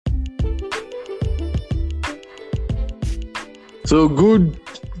So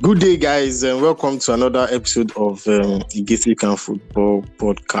good day, guys, and welcome to another episode of Igisikan Football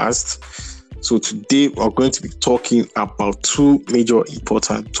Podcast. So today we're going to be talking about two major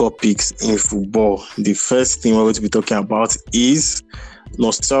important topics in football. The first thing we're going to be talking about is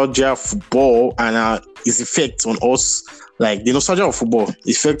nostalgia football and its effect on us, like the nostalgia of football,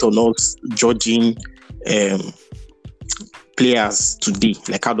 effect on us judging players today.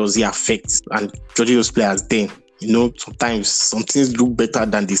 Like how does it affect and judging those players then? Sometimes some things look better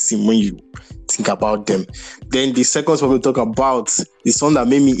than they seem when you think about them. Then the second one we'll talk about is one that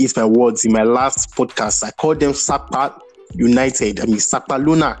made me eat my words in my last podcast. I called them Sapa United.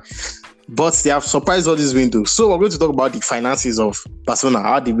 Barcelona. But they have surprised all these windows. So we're going to talk about the finances of Barcelona,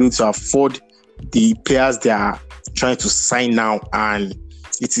 how they will to afford the players they are trying to sign now and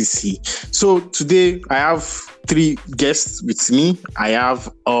etc. So today I have three guests with me. I have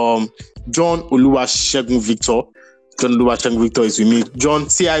John Oluwasegun Victor. John Oluwasegun Victor is with me. John,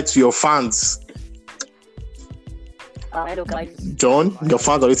 say hi to your fans. Hello, guys. John, your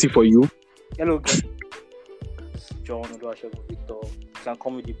fans are waiting for you. Hello, guys. John Oluwasegun Victor. You can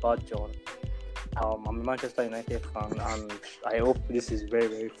call me the bad John. I'm a Manchester United fan, and I hope this is very,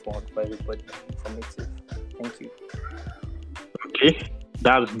 very fun for everybody. Informative. Thank you. Okay,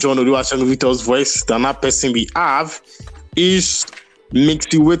 that's John Oluwasegun Victor's voice. The other person we have is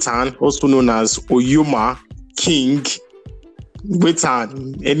Mixi Wetan, also known as Oyoma King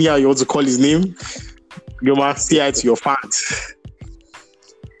Wetan. Anyhow you want to call his name. Oyoma, say hi to your fans.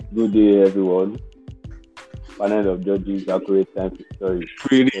 Good day, everyone. Panel of judges, accurate time for story.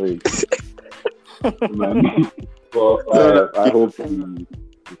 Really? But I hope we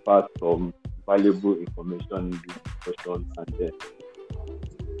pass some valuable information in this discussion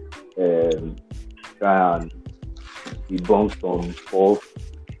and try and debunk some false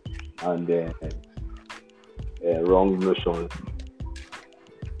and wrong notions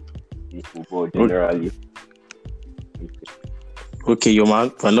in football generally. Okay, your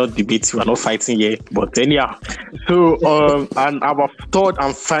man, we're not debating, we're not fighting here, but anyhow. So, and our third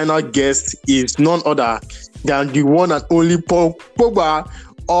and final guest is none other than the one and only Paul Pogba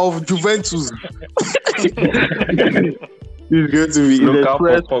of Juventus. He's going to be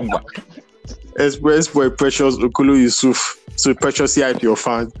expressed by Precious Okolo Yusuf. So, Precious, say hi to your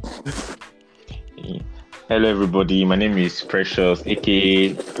fans. Hello, everybody. My name is Precious,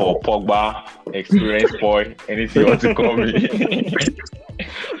 aka Paul Pogba, experienced boy, anything you want to call me.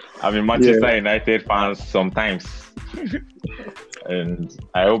 I'm a Manchester United fan sometimes, and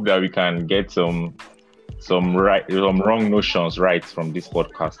I hope that we can get some wrong notions right from this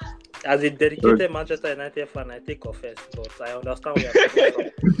podcast. As a dedicated Manchester United fan, I take offense, but I understand where you're coming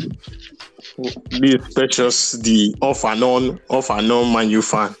from. This Precious, the off and on Man U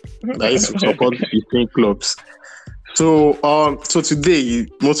fan that is to support 15 clubs. So today,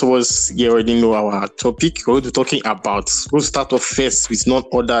 most of us here already know our topic. We're going to be talking about. We'll start off first with none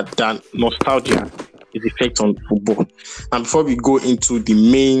other than nostalgia, its effect on football. And before we go into the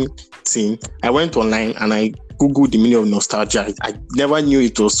main thing, I went online and I Googled the meaning of nostalgia. I never knew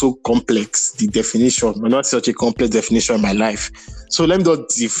it was so complex. The definition, not such a complex definition in my life. So let me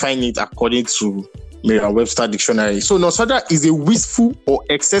just define it according to Merriam-Webster Dictionary. So nostalgia is a wistful or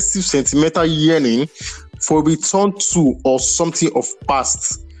excessive sentimental yearning for a return to or something of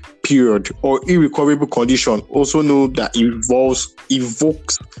past period or irrecoverable condition, also known that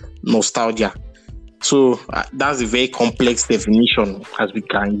evokes nostalgia. So that's a very complex definition as we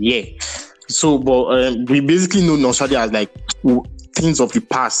can hear. So, but we basically know nostalgia as like things of the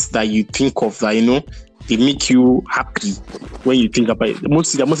past that you think of that, they make you happy when you think about it.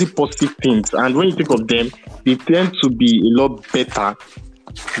 They're mostly positive things. And when you think of them, they tend to be a lot better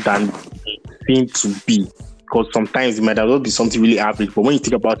than they seem to be. Because sometimes it might as well be something really average. But when you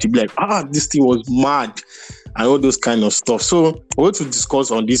think about it, you'll be like, this thing was mad. And all those kind of stuff. So we're going to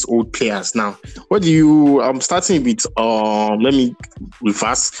discuss on these old players now. I'm starting with, let me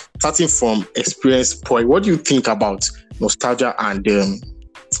reverse, starting from experience point. What do you think about nostalgia and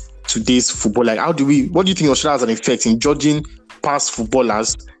today's football? Like, what do you think nostalgia has an effect in judging past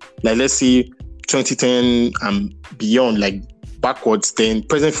footballers? Like, let's say 2010 and beyond, like backwards, then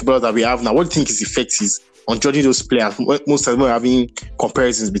present footballers that we have now. What do you think his effect is on judging those players? Most of them are having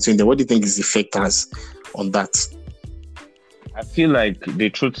comparisons between them. What do you think his effect has on that? I feel like the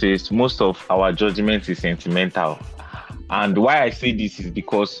truth is most of our judgment is sentimental. And why I say this is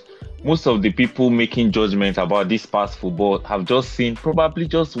because most of the people making judgment about this past football have just seen probably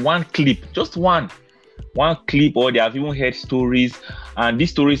just one clip, just one clip, or they have even heard stories. And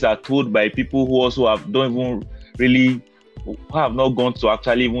these stories are told by people who also have not gone to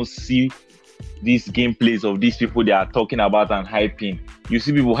actually even see these gameplays of these people they are talking about and hyping. You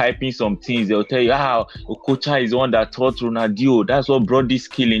see people hyping some things, they'll tell you, Okocha is the one that taught Ronaldo. That's what brought this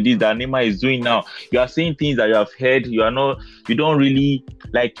skill in this that Neymar is doing now. You are saying things that you have heard, you don't really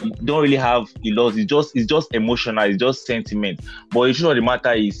have a lot. It's just emotional, it's just sentiment. But the truth of the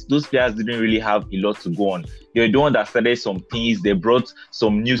matter is those players didn't really have a lot to go on. They're the one that started some things, they brought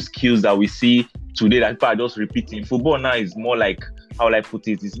some new skills that we see today that people are just repeating. Football now is more like, how will I put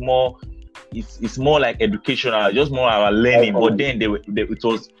it? It's more like educational, just more our learning. But then it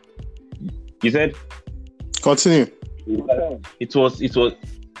was. You said. Continue. It's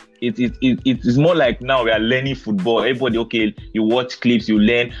more like now we are learning football. Everybody, okay, you watch clips, you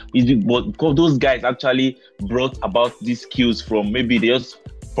learn. But because those guys actually brought about these skills from maybe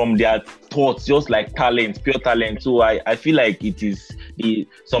from their thoughts, just like talent, pure talent. So I feel like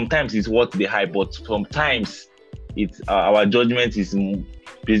sometimes it's what they hype, but sometimes it's our judgment is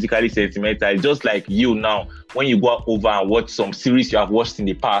basically sentimental. It's just like you now, when you go over and watch some series you have watched in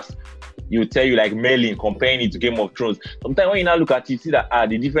the past, you tell you like Merlin, comparing it to Game of Thrones. Sometimes when you now look at it, you see that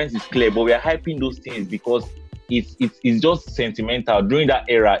the difference is clear, but we are hyping those things because it's just sentimental. During that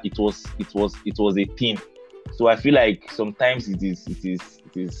era, it was a thing. So I feel like sometimes it is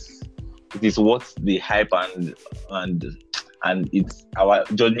what they hype and it's our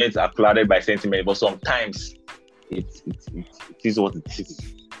judgments are clouded by sentiment, but sometimes it is what it is.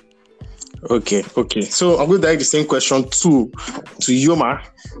 Okay. So I'm going to direct the same question to Yoma.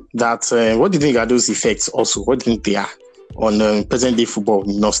 That what do you think are those effects? Also, what do you think they are on present day football?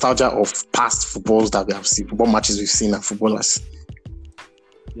 Nostalgia of past footballs that we have seen, football matches we've seen, and footballers.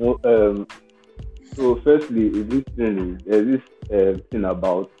 So firstly, there's this thing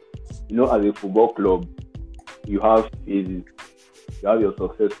about, as a football club, you have phases. You have your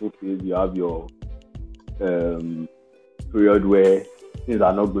successful phase. You have your period where things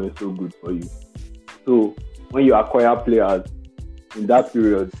are not going so good for you. So when you acquire players in that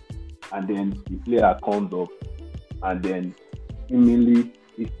period, and then the player comes up, and then seemingly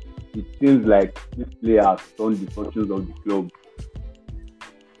it seems like this player has done the fortunes of the club.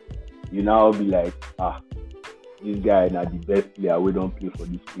 You now be like, this guy is the best player. We don't play for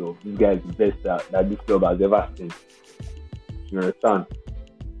this club. This guy is the best that this club has ever seen. You understand?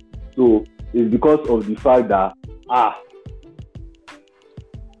 So it's because of the fact that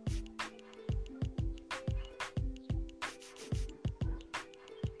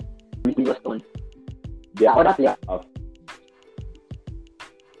there are other players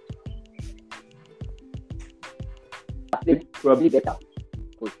probably better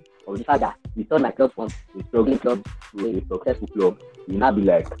because of the fact that he turned my club from a struggling club to a successful club. You now be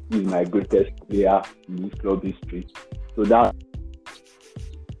like, he's my greatest player in this club history. So that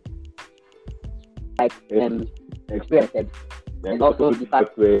experience, and also the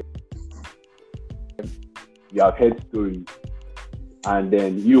fact where you have heard stories and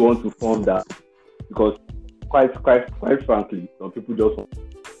then you want to form that, because quite frankly, some people just want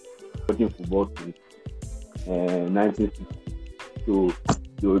watching football since 1960. So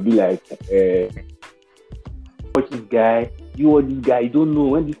they will be like, watch this guy, you watch this guy, you don't know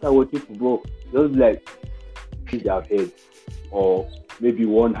when you start watching football, just like they have heard, or maybe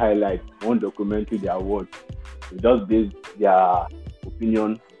one highlight, one documentary they have watched. They just base their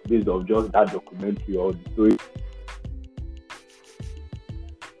opinion based on just that documentary or the story.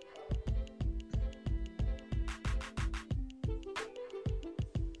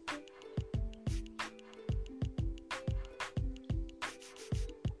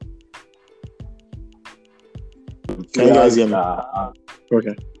 Can you guys hear me?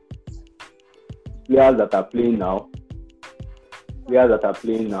 Okay. Players that are playing now,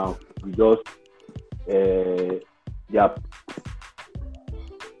 we just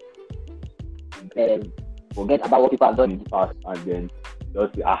forget about what people have done in the past, and then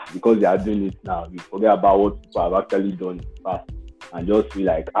just because they are doing it now, we forget about what people have actually done in the past, and just feel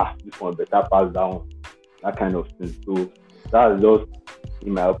like this one better pass down, that kind of thing. So that's just,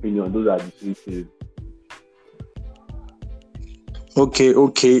 in my opinion, those are the three things. Okay.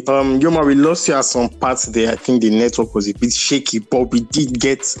 Yoma, we lost you at some parts there. I think the network was a bit shaky, but we did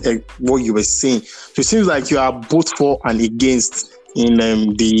get what you were saying. So it seems like you are both for and against in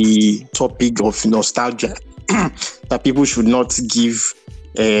the topic of nostalgia, that people should not give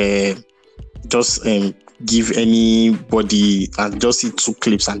give anybody and just see two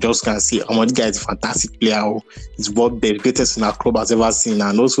clips and just can say, this guy is a fantastic player, or he's what the greatest in our club has ever seen,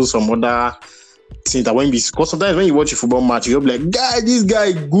 and also some other things that because sometimes when you watch a football match, you'll be like, this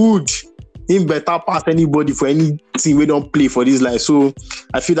guy good. him better pass anybody for any team we don't play for this life. So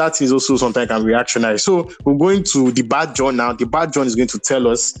I feel that is also sometimes can be reactionary. So we're going to the Bad John now. The Bad John is going to tell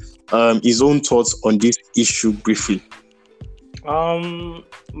us his own thoughts on this issue briefly.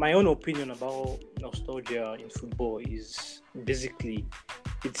 My own opinion about nostalgia in football is basically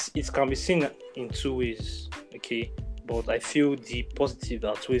it can be seen in two ways, okay? But I feel the positive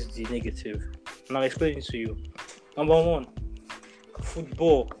outweighs the negative. And I'll explain it to you. Number one,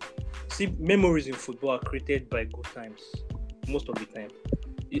 football. See, memories in football are created by good times most of the time.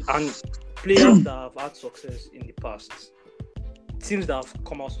 And players that have had success in the past, teams that have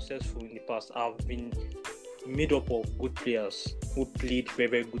come out successful in the past have been made up of good players who played very,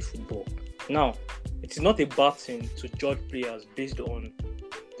 very good football. Now, it is not a bad thing to judge players based on...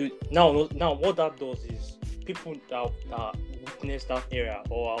 Now, what that does is people that witnessed that era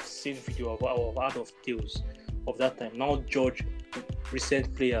or have seen video or have heard of tales of that time now judge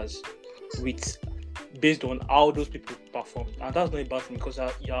recent players based on how those people performed. And that's not a bad thing because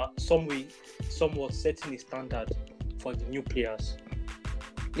you are somewhat setting a standard for the new players.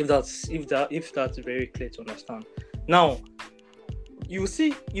 If that's very clear to understand. Now, you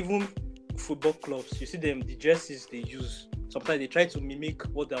see even football clubs, you see them, the jerseys they use, sometimes they try to mimic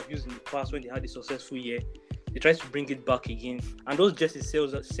what they have used in the past when they had a successful year. They try to bring it back again. And those jerseys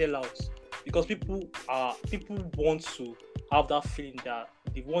sell out because people want to have that feeling that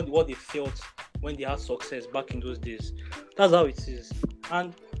they want what they felt when they had success back in those days. That's how it is.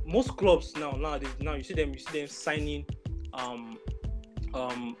 And most clubs now you see them signing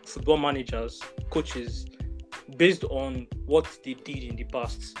football managers, coaches, based on what they did in the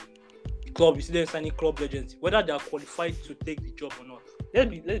past. You see them signing club legends, whether they are qualified to take the job or not. Let's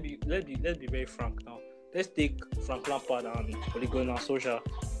be very frank now. Let's take Frank Lampard and Ole Gunnar Solskjaer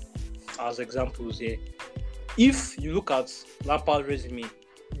as examples here. If you look at Lampard's resume,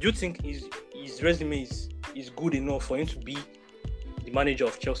 do you think his resume is good enough for him to be the manager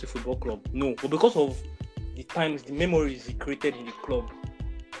of Chelsea Football Club? No, but because of the memories he created in the club,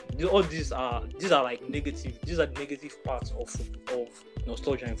 all these are like negative. These are the negative parts of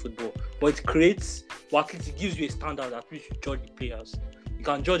nostalgia in football. But it creates, or at least it gives you a standard at which you judge the players. You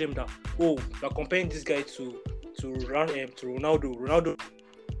can judge them that you're comparing this guy to Ronaldo. Ronaldo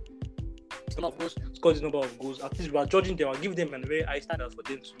scored this number of goals. At least we are judging them and give them a very high standard for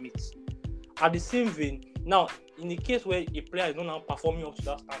them to meet. At the same vein, now in the case where a player is not now performing up to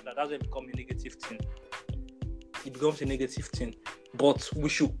that standard, that's when it becomes a negative thing. It becomes a negative thing. But we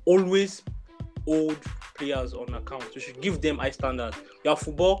should always hold players on account. We should give them high standards. You're a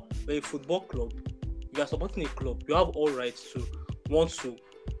football club. You are supporting a club. You have all rights to want to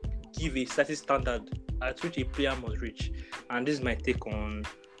give a certain standard at which a player must reach. And this is my take on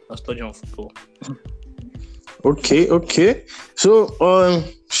nostalgia on football. Okay. So,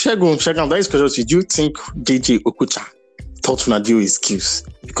 Shegun, that is question. Do you think JJ Okocha taught Nadio his skills?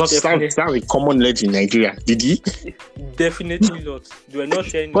 Because that's a common legend in Nigeria. Did he? Definitely not. They were not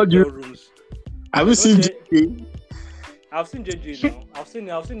sharing the rooms. Have you seen JJ? I've seen JJ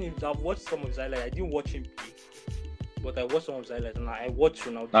now. I've seen him. I've watched some of his highlights. I didn't watch him play, but I watched some of his highlights and I watched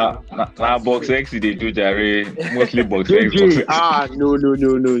Ronaldo. Now box X they do Jare, mostly box X. No.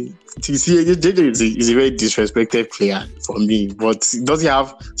 You see, JJ is a very disrespected player for me, but does he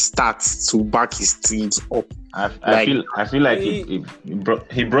have stats to back his teams up? I feel like he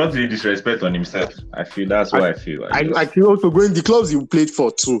brought the disrespect on himself. I feel that's what I feel. I feel also going the clubs he played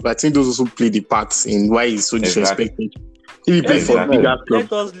for too. I think those also play the parts in why he's so disrespected. If he played for bigger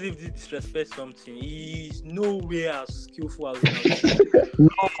clubs. Let us leave the disrespect something. He's nowhere as skillful as Ronaldo. No,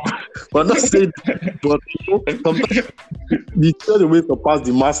 but not saying but sometimes the third way to pass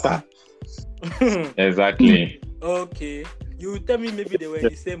the master. Exactly. Okay. You tell me maybe they were in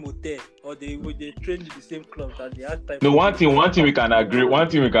the same hotel or they trained in the same club and they had time. No, one thing we can agree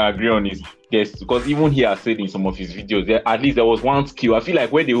on is yes, because even he has said in some of his videos at least there was one skill. I feel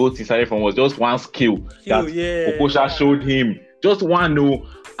like where the whole thing started from was just one skill that Okosha showed him. Just one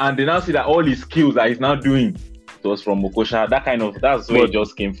and they now see that all his skills that he's now doing it was from Okosha. That's where it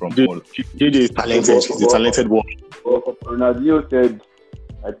just came from. JJ is talented. He's a talented one. Ronaldo said,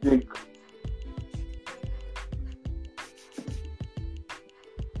 I think.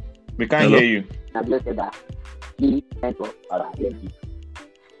 We can't hear you.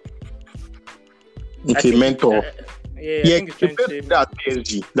 Okay, mentor. Yeah, he played together at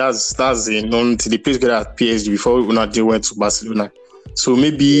PSG. That's they played together at PSG before Ronaldo went to Barcelona. So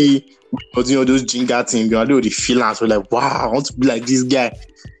maybe those Jinga things, the feelings were like, wow, I want to be like this guy.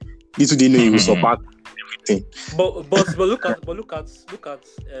 Little didn't know he was surpass everything. But look at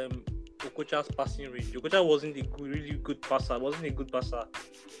Okocha's passing range. Okocha wasn't a really good passer. Wasn't a good passer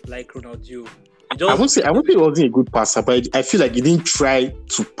like Ronaldinho. I won't say he wasn't a good passer, but I feel like he didn't try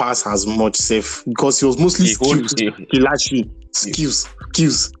to pass as much safe because he was mostly skills. Skills.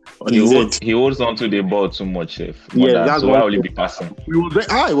 He holds on to the ball too much, Chef. That's why will he be passing? He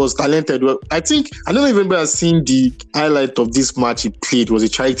was talented. Well, I don't even remember seeing the highlight of this match he played. It was a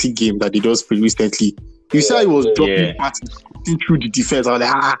charity game that they just played recently. You saw he was dropping passes through the defense. I was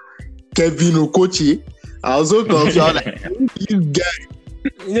like, Kevin Okoche. I was so confused. I was like, this guy.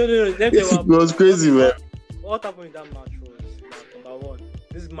 No. It was crazy, man. What happened in that match was number one.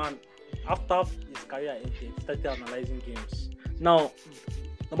 This man, after his career ended, started analyzing games. Now,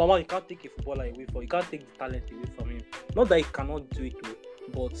 number one, you can't take a footballer away from. You can't take the talent away from him. Not that he cannot do it,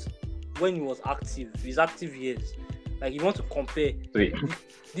 but when he was active, his active years, like you want to compare. So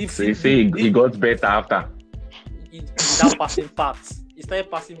you say he got better after? That passing part. He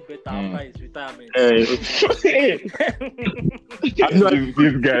started passing better after his retirement. This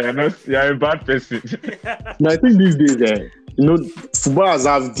guy, you're a bad person. No, I think these days, footballers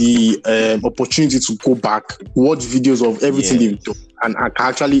have the opportunity to go back, watch videos of everything they've done, and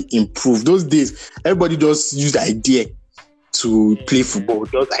actually improve. Those days, everybody just use the idea to play football.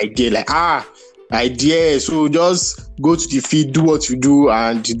 Just idea, so just go to the field, do what you do,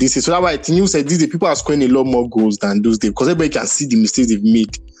 and this is so that's why I think you said these days people are scoring a lot more goals than those days because everybody can see the mistakes they've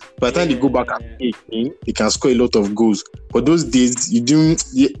made. By the time they go back and play, they can score a lot of goals. But those days,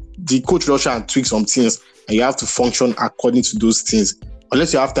 the coach will try and tweak some things, and you have to function according to those things.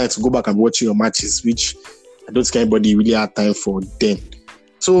 Unless you have time to go back and be watching your matches, which I don't think anybody really had time for then.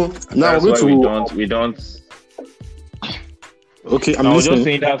 So now we don't. Okay, I was just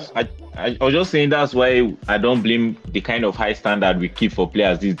saying that's why I don't blame the kind of high standard we keep for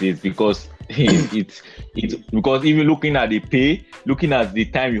players these days because it's because even looking at the pay, looking at the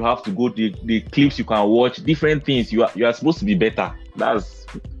time you have to go, the clips you can watch, different things, you are supposed to be better. That's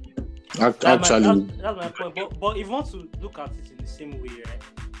actually that's my point. But if you want to look at it in the same way, right?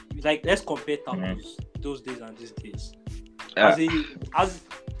 Like let's compare tackles those days and these days. As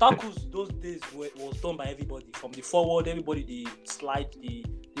tackles those days was done by everybody from the forward, everybody they slide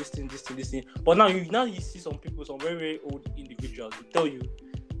this thing. But now you see some people, some very, very old individuals who tell you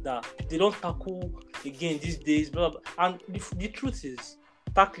that they don't tackle again these days, blah, blah. And the truth is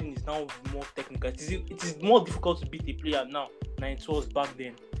tackling is now more technical. It is more difficult to beat a player now than it was back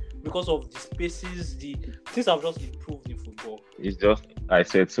then because of the spaces, the things have just improved in football. It's just I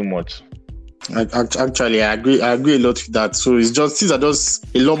said too much. Actually, I agree a lot with that. So it's just things are just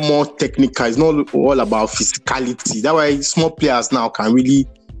a lot more technical. It's not all about physicality. That's why small players now can really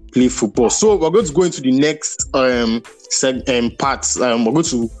play football. So we're going to go into the next parts. I'm going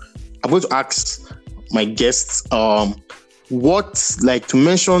to ask my guests to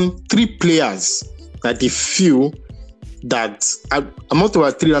mention 3 players that they feel that I'm not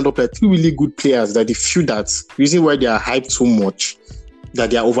about 3 random players, 3 really good players that they feel that reason why they are hyped so much, that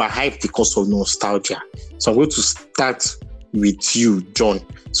they are overhyped because of nostalgia. So I'm going to start with you, John.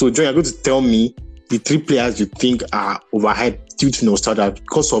 So John, you're going to tell me the 3 players you think are overhyped due to nostalgia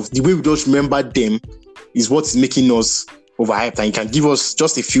because of the way we just remember them is what is making us overhyped. And you can give us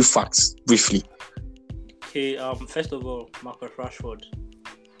just a few facts briefly. Okay, first of all, Marcus Rashford.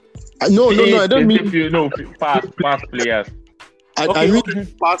 No, I don't mean past players. I mean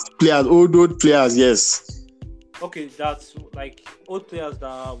past players, old players, yes. Okay, that's like old players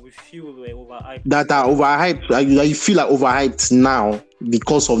that we feel were overhyped. That are overhyped. That you feel like overhyped now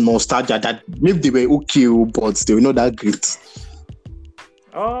because of nostalgia. That maybe they were okay, but they were not that great.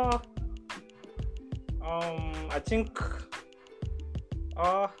 I think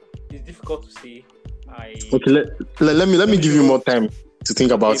it's difficult to say. Okay, let me give you more time to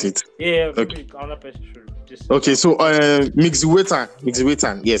think about it. Yeah, okay. Another person should. Okay, so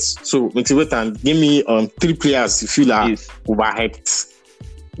Mixi-Wetan, yes. So Mixi-Wetan, give me 3 players you feel are overhyped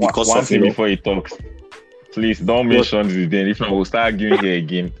because one of thing before he talks. Please don't mention this again. If I will start giving here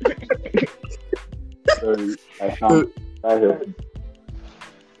again. Sorry, I can't help.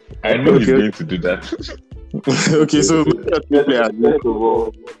 I know he's going to do that. Okay, so let's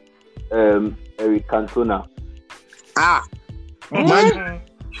go. Eric Cantona. Man.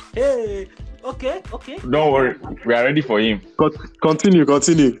 Hey. Okay. Don't worry, we are ready for him. Continue.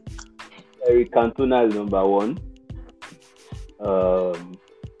 Eric Cantona is number 1.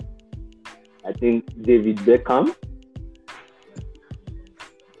 I think David Beckham.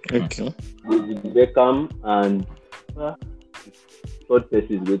 Okay. David Beckham and third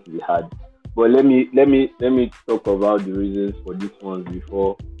person is going to be hard. But let me talk about the reasons for these ones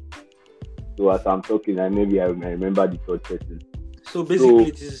before. So as I'm talking, I remember the third person. So basically,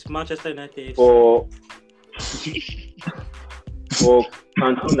 it is Manchester United. For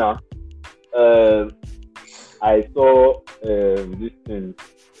Cantona, I saw this thing.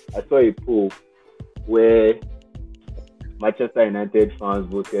 I saw a poll where Manchester United fans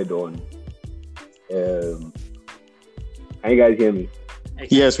voted on. Can you guys hear me?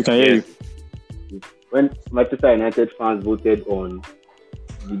 Yes, we can hear you. When Manchester United fans voted on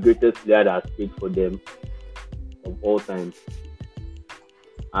the greatest player that has played for them of all time,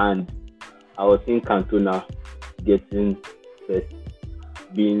 and I was seeing Cantona getting first,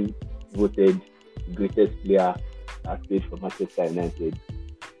 being voted the greatest player that has played for Manchester United.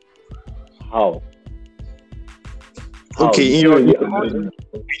 How? Okay, in your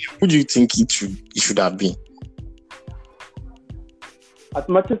who do you think it should have been? At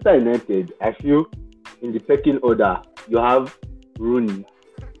Manchester United, I feel in the pecking order, you have Rooney,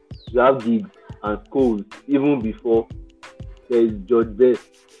 you have Giggs and Scholes, even before there's George Best,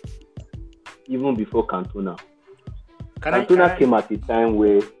 even before Cantona. Cantona came at a time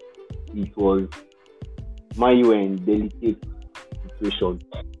where it was Man U in delicate situation,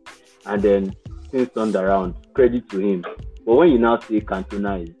 and then things turned around. Credit to him. But when you now say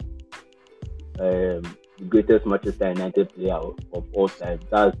Cantona is the greatest Manchester United player of all time,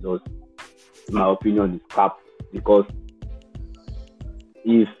 that's just, in my opinion, is crap. Because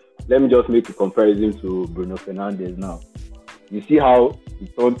let me just make a comparison to Bruno Fernandes now. You see how he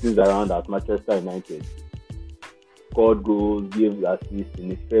turned things around at Manchester United. Scored goals, gave assists in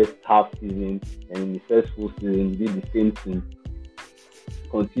his first half season, and in his first full season, did the same thing.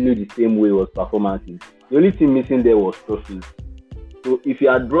 Continued the same way with performances. The only thing missing there was trophies. So if he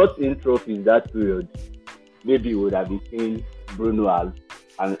had brought in trophies that period, maybe he would have been seeing Bruno as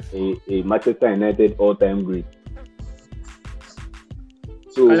a Manchester United all-time great.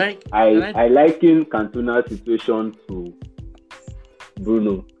 So I liken Cantona's situation to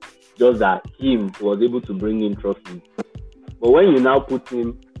Bruno, just that him was able to bring in trophies. But when you now put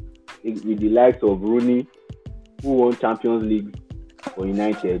him with the likes of Rooney, who won Champions League for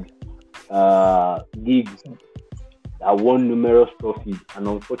United, Giggs, that won numerous trophies, an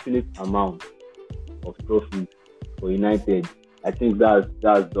unfortunate amount of trophies for United, I think that's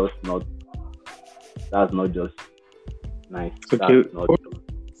not just nice.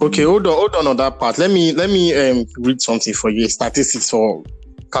 Okay, hold on that part. Let me read something for you. Statistics for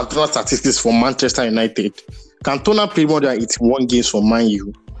Cantona statistics for Manchester United. Cantona played more than 81 games for Man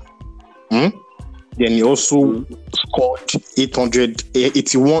U. Then he also scored 81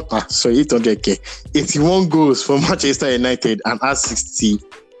 goals for Manchester United and had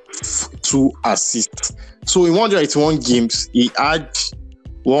 62 assists. So in 181 games, he had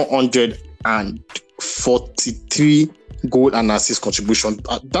 143 goal and assist contribution.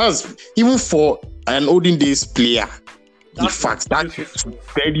 That's even for an olden days player. In fact, that's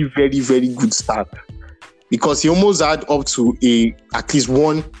very, very, very good start, because he almost had up to at least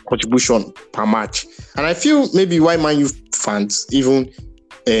one contribution per match. And I feel maybe why Man U fans even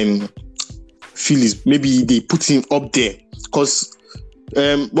feel is maybe they put him up there, because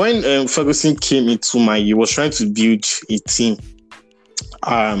when Ferguson came into Man U, he was trying to build a team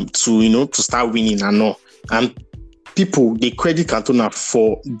to start winning and all. And people, they credit Cantona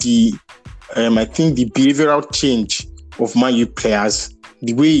for the I think the behavioral change of Man U players,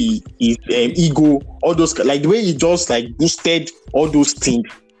 the way he ego, all those, like the way he just like boosted all those things,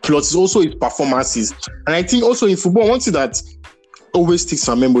 plus also his performances. And I think also in football, one thing that always sticks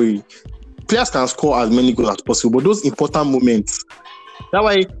in my memory, players can score as many goals as possible, but those important moments, that's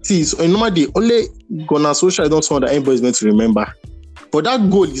why so in normal day, only Gunnar Solskjaer don't sound that anybody is meant to remember. But that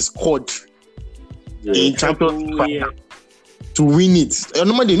goal is scored in Champions League to win it.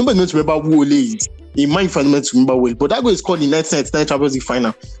 Normally, nobody's meant to remember who Ole is. In my meant to remember well. But that goal is called in 1999 Champions League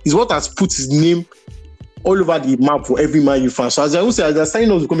final. Is what has put his name all over the map for every Man U fan. So as I would say, as they're signing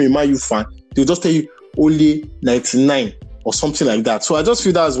up to become a Man U fan, they'll just tell you Ole 99 or something like that. So I just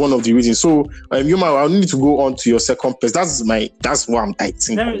feel that's one of the reasons. So Yoma, I'll need to go on to your second place. That's what I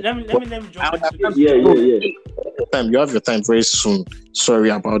think. Let me jump into Yeah. You have your time very soon. Sorry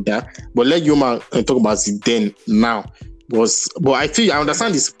about that. But let Yoma talk about it then now. But I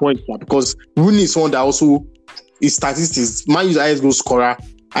understand this point because Rooney is one that also his statistics, Man U's highest goal scorer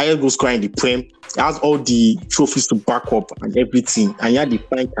in the Prem. He has all the trophies to back up and everything, and he had the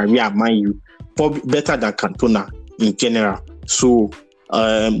fine career at Man U, probably better than Cantona in general. So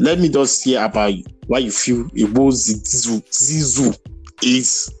let me just hear about why you feel Zizou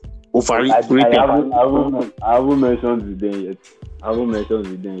is overrated. I haven't mentioned Zidane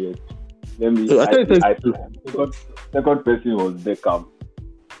yet. Let me. Second person was Beckham.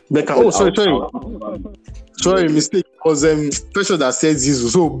 Oh, sorry, mistake. was person that said Zizou.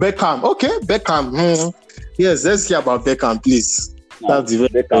 So Beckham, okay, Beckham. Yes, let's hear about Beckham, please. Now, That's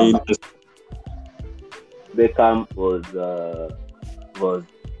the Beckham was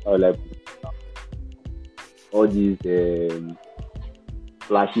like all these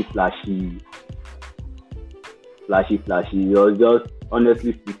flashy. It was just,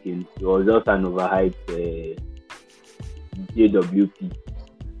 honestly speaking, it was just an overhyped JWP.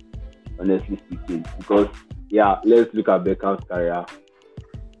 Honestly speaking, because let's look at Beckham's career.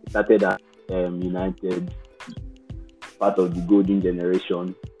 He started at United, part of the golden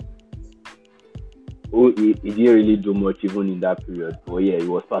generation. He didn't really do much even in that period, but he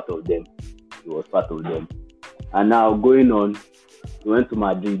was part of them. And now going on, he went to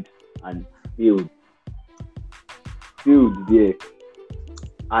Madrid and failed there.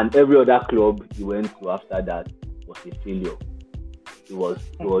 And every other club he went to after that was a failure. It was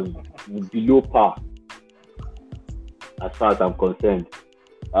below par as far as I'm concerned.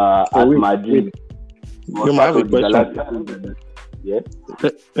 At Madrid, you might have a question.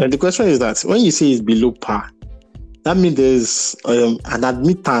 The question is that when you say it's below par, that means there's an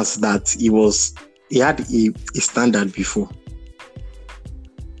admittance that he had a standard before.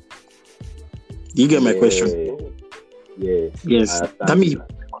 Do you get my question? Yes. That means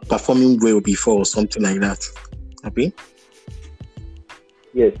performing well before or something like that. Okay.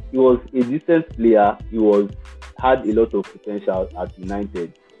 Yes, he was a decent player. He had a lot of potential at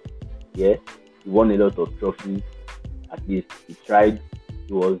United. Yeah, he won a lot of trophies. At least he tried.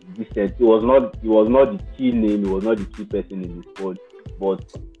 He was decent. He was not the key name. He was not the key person in the squad,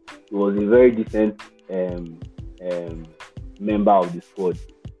 but he was a very decent member of the squad.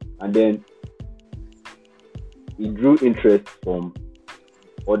 And then he drew interest from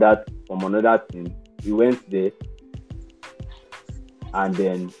another team. He went there and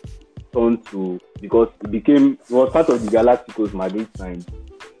then turned to, because he was part of the Galacticos Madrid signed,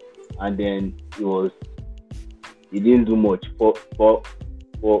 and then he didn't do much for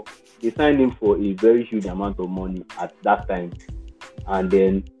they signed him for a very huge amount of money at that time, and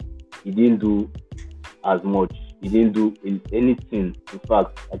then he didn't do as much. He didn't do anything. In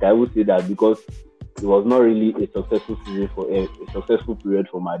fact, like I would say that, because it was not really a successful season a successful period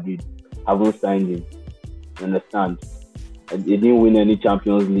for Madrid. Haven't signed him. You understand? And they didn't win any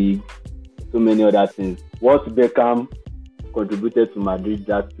Champions League. So many other things. What Beckham contributed to Madrid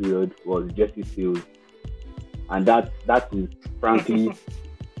that period was jersey sales, and that is frankly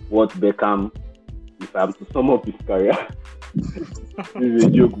what Beckham, if I'm to sum up his career, this is a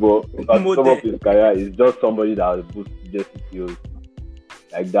joke, but if I sum up his career, is just somebody that has boosted jersey sales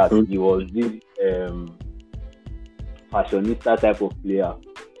like that. He was this fashionista type of player.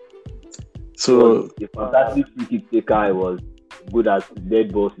 So a fantastic free kick taker. He was good at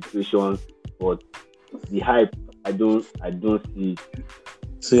dead ball situations, but the hype, I don't see it.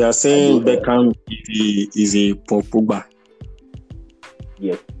 So you are saying Beckham is a Pogba?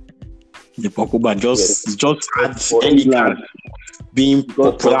 Yes. The Pogba just had any kind being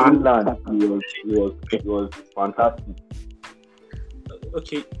popular. England, he was fantastic.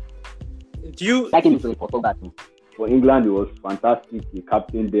 Okay. Do you like him to Pogba? For England, it was fantastic. He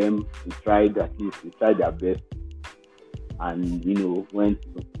captained them. He tried their best, and went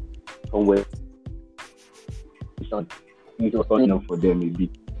somewhere. It was turning up for them a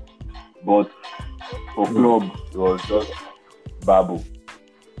bit, but for club, it was just babble.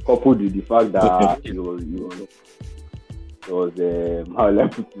 Coupled with the fact that it was how I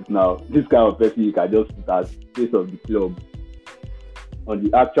put it now. This kind of person you can just put as face of the club on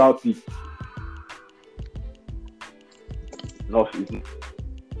the actual pitch. In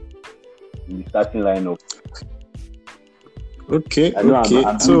the starting lineup. Okay. I'm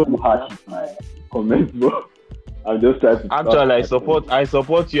so too harsh with my comments, but I'm just trying to. Actually, I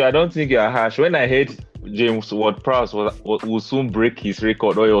support you. I don't think you're harsh. When I heard James Ward-Prowse will soon break his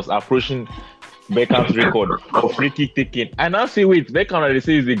record, or he was approaching Beckham's record of free kick taking, and I say, wait, Beckham already says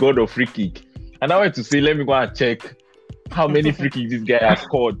he's the god of free kick, and I went to say, let me go and check how many free kicks this guy has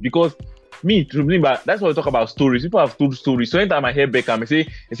scored, because. But that's what we talk about stories. People have told stories. So anytime I hear Beckham, I say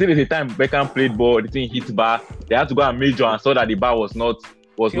there's a time Beckham played ball, the thing hit bar, they had to go and measure and saw that the bar was not.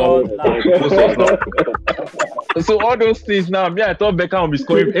 So all those things now, I thought Beckham would be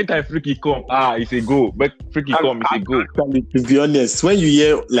scoring anytime free kick come. It's a goal. But free kick come, it's a goal. To be honest, when you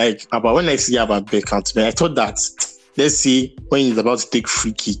hear when I see about Beckham today, I thought that, let's see, when he's about to take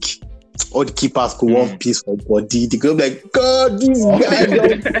free kick, all the keepers go one piece for body. They go like, God, this guy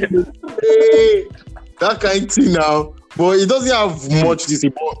don't play. That kind of thing now. But he doesn't have much this.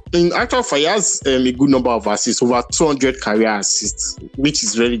 But in actual fact, he has a good number of assists, over 200 career assists, which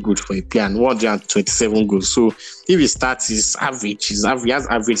is very good for a player, and 127 goals. So if his stats is average, he has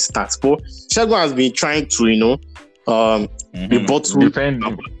average stats. But Shegun has been trying to, rebuttal. Defend.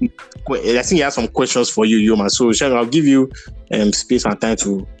 I think he has some questions for you, Yoma. So Shegun, I'll give you space and time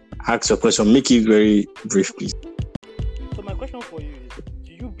to ask your question. Make it very brief, please. So my question for you is: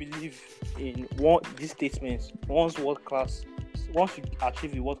 do you believe in these statements? Once you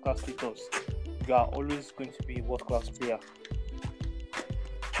achieve the world class status, you are always going to be a world class player?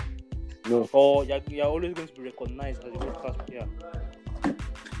 No. Or you are always going to be recognized as a world class player?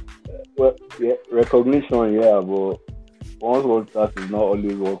 Well, yeah, recognition, yeah, but once world class is not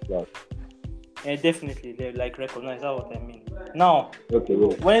always world class. And definitely, they recognize. That's what I mean. Now, Okay,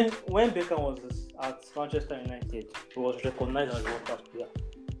 well. when Beckham was at Manchester United, he was recognized as a world class player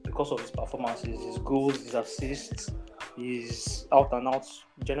because of his performances, his goals, his assists, his out and out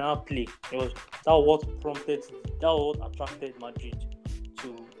general play. That was what attracted Madrid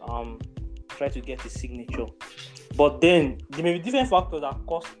to try to get his signature. But then there may be different factors that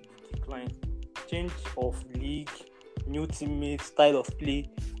caused the decline: change of league, new teammates, style of play,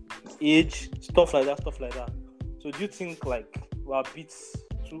 age, stuff like that. So do you think we are a bit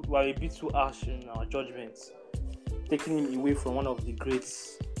too harsh in our judgments, taking him away from one of the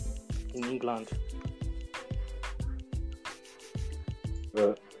greats in England?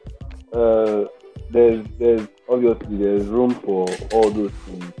 There's obviously there's room for all those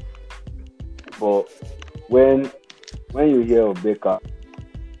things, but when you hear of Beckham,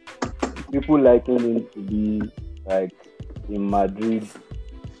 people liken him to be like in Madrid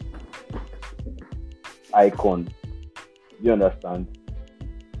icon. You understand?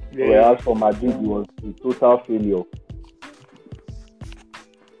 Yeah. Whereas for Madrid, he was a total failure.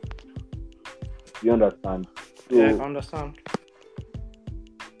 You understand? So Yeah, I understand.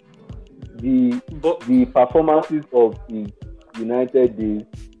 the performances of his United days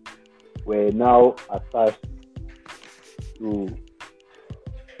were now attached to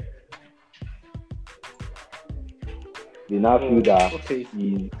the now feel that Okay.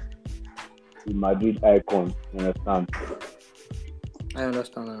 he's the Madrid icon. You understand? I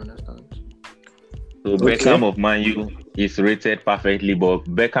understand. So Beckham of Man U is rated perfectly, but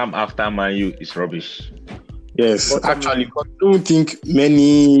Beckham after Man U is rubbish. Yes, But, actually, I don't think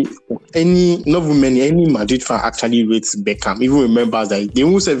any Madrid fan actually rates Beckham. Even remembers that they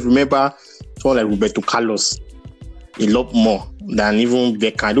also remember someone like Roberto Carlos a lot more than even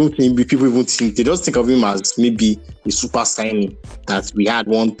Beckham. I don't think people even think, they just think of him as maybe a super signing that we had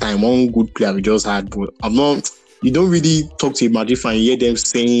one time, one good player we just had. But you don't really talk to a Madrid fan, you hear them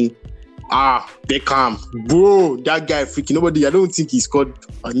saying, Beckham, bro, that guy freaking nobody. I don't think he scored.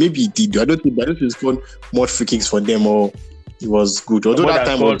 Maybe he did. I don't think he scored much free kicks for them, or he was good. Although that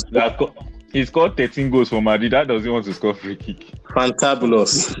time he scored 13 goals for Madrid. That doesn't want to score free kick.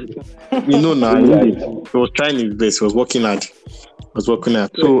 Fantabulous. Now he was trying his best. He was working hard.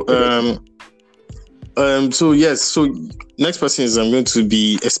 So yes. So next person is going to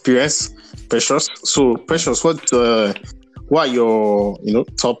be Experience Precious. So Precious, what are your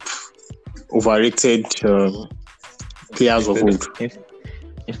top overrated players of old?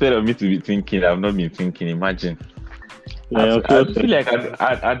 Instead of me to be thinking, I've not been thinking. Imagine. Yeah, I feel like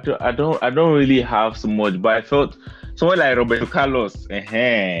I don't really have so much, but I felt someone like Roberto Carlos. You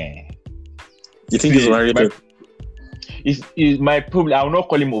think he's overrated? Is my problem. I will not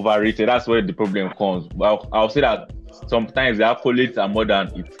call him overrated. That's where the problem comes. But I'll say that sometimes the accolades are more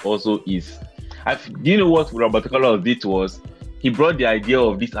than it also is. Do you know what Roberto Carlos did was he brought the idea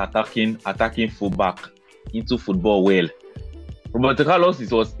of this attacking fullback into football well. Roberto Carlos is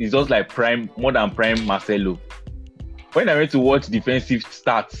just like more than prime Marcelo. When I went to watch defensive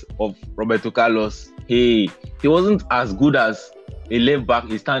stats of Roberto Carlos, he wasn't as good as a left back,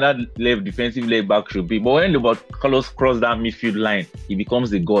 a standard defensive left back should be. But when Roberto Carlos crossed that midfield line, he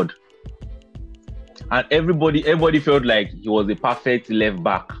becomes a god. And everybody felt like he was a perfect left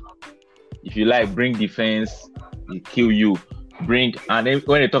back. If you like, bring defense, he kill you. And then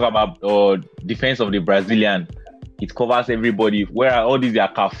when they talk about defense of the Brazilian, it covers everybody. Where all these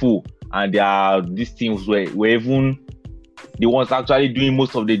are Cafu and there are these teams where even the ones actually doing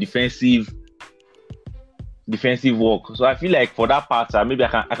most of the defensive work. So I feel like for that part, maybe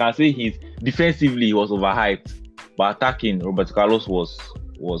I can say defensively he was overhyped, but attacking Roberto Carlos was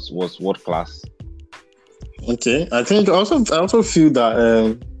world class. Okay, I think I also feel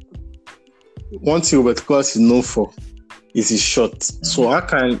that one thing Roberto Carlos is known for is his shot. Mm-hmm. So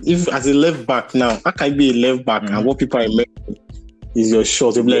if as a left back now, how can I be a left back and what people are remembering is your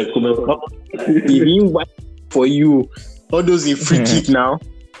shot? They'll be like, if he went for you, all those in free kick now.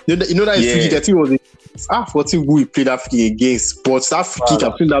 You know that free kick, I think it was 14 who he played that free kick against. But that free kick,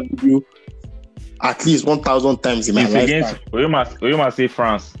 I've seen that video at least 1,000 times in my life. Against Oyema say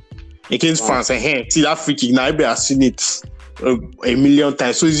France. Against France, see that free kick now, everybody has seen it a million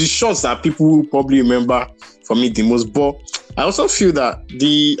times. So it's the shots that people probably remember for me the most. But I also feel that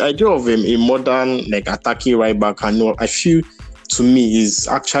the idea of a modern like attacking right back, and I feel to me is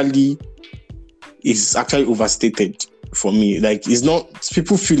actually overstated for me. Like it's not,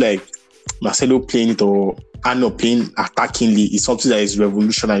 people feel like Marcelo playing it or Arno playing attackingly is something that is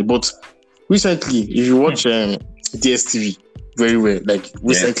revolutionary. But recently, if you watch DSTV very well, like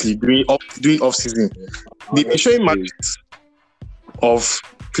recently during off season, they've been showing matches of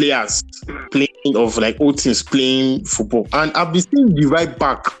players playing, of like old teams playing football, and I've been seeing the right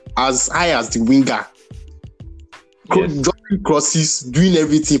back as high as the winger, dropping crosses, doing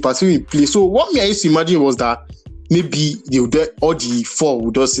everything, pursuing play. So what I used to imagine was that maybe all the four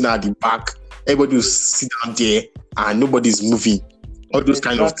would just sit at the back, everybody will sit down there and nobody's moving, all those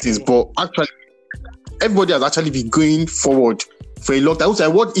kind of things. But actually, everybody has actually been going forward for a long time. I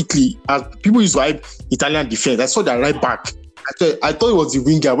watched Italy, as people used to hype Italian defense. I saw that right back. I thought it was the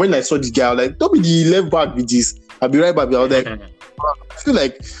winger. When I saw this guy, I was like, don't be the left back with this. I'll be right back. I was like, I feel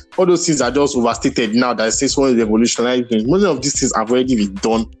like all those things are just overstated now. That says one revolutionary things. Most of these things have already been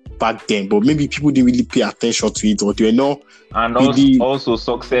done back then, but maybe people didn't really pay attention to it, or they were not. And also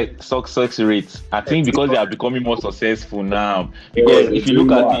success rates. I think because they are becoming more successful now. Because if you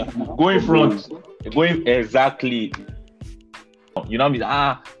look at it, going exactly, you know,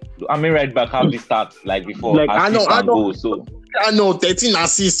 I mean, right back have the stats like before. Like I know. So I know 13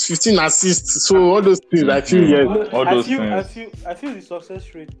 assists, 15 assists. So all those things, I feel I feel the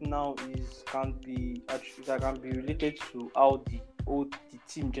success rate now can be related to how the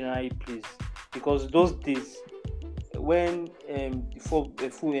team generally plays, because those days when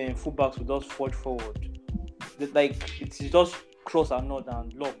fullbacks would just forge forward, like it's just cross and nod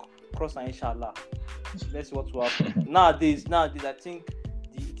and lock, cross and inshallah. Let's see what will happen. Nowadays, I think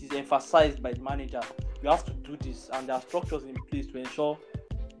it is emphasized by the manager. You have to do this, and there are structures in place to ensure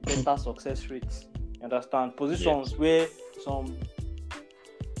better success rates. You understand? Positions where some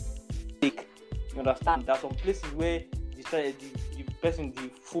take. You understand? There are some places where the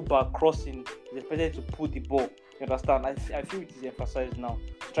fullback crossing is expected to pull the ball. You understand? I feel it is emphasized now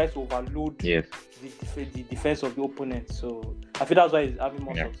to try to overload the defense of the opponent. So I feel that's why it's having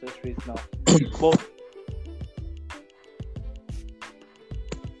more success rates now. But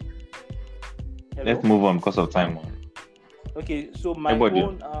let's move on because of time. Okay, so my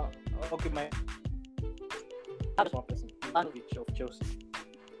one person, Ivanovic of Chelsea.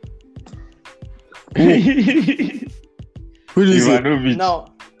 Who is Ivanovic? Now,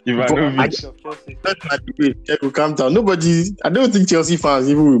 Ivanovic of Chelsea. Let calm down. Nobody. I don't think Chelsea fans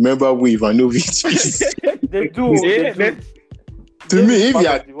even remember who Ivanovic is. They do. To me, if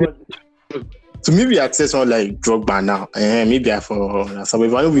you access someone like Drogba now, maybe I for some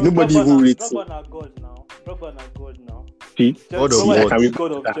Ivanovic, nobody even reads. Drogba na God now. See,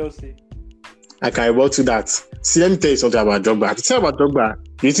 God of Chelsea. I can rebut to that. See, let me tell you something about Drogba. The thing about Drogba,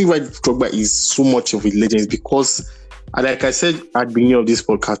 the reason why Drogba is so much of a legend is because, like I said at the beginning of this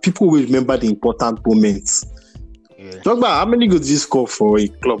podcast, people will remember the important moments. Yeah. Drogba, how many goals did he score for a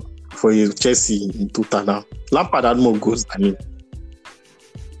club, for Chelsea in total now? Lampard had more goals than him.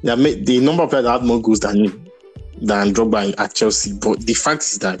 The number of players that had more goals than him, than Drogba at Chelsea. But the fact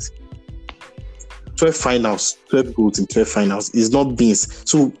is that 12 goals in 12 finals is not beans.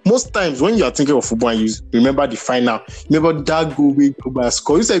 So most times when you are thinking of football and you remember the final, remember that goal where Drogba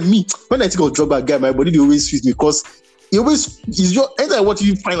scored. You said me, when I think of Drogba guy, my body always feels me because he's your anytime what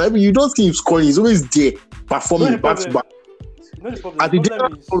you find, I mean, you don't see him scoring, he's always there performing back to back. No, the problem. As the general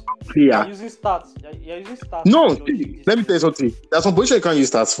player, you're using stats. You're using stats. No, let me tell you something. There's some position you can't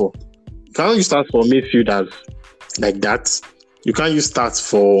use stats for. You can't use stats for midfielders like that. You can't use stats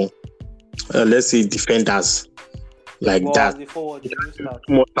for let's say defenders like that.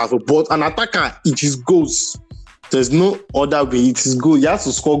 But an attacker, it is goals. There's no other way. It is goal. He has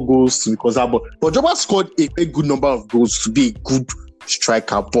to score goals to be considered. But Drogba scored a good number of goals to be a good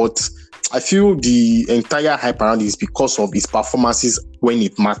striker. But I feel the entire hype around is because of his performances when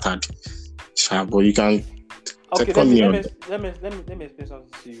it mattered. But you can. Okay, let me explain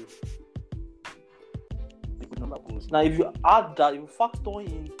something to you. Now, if you add that, you factor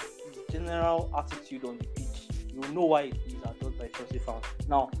in his general attitude on the pitch, you know why he is adored by Chelsea fans.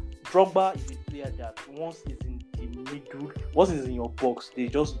 Now, Drogba is a player that once he's in the middle, once he's in your box, they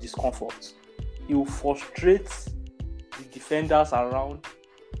just discomfort. He will frustrate the defenders around,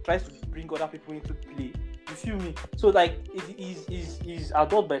 tries to bring other people into play. You feel me? So like he's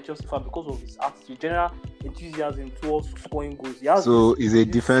adored by Chelsea fan because of his attitude, general enthusiasm towards scoring goals. He has So this, he's a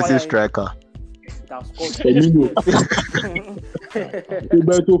this defensive fire striker. that scores. Emilio.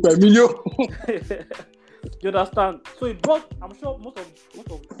 Roberto Firmino. You understand? So it brought. I'm sure most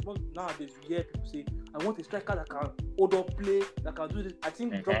nowadays you hear people say, "I want a striker that can hold up play, that can do this." I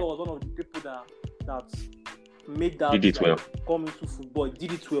think Drogba was one of the people that made that Did it well. come into football. He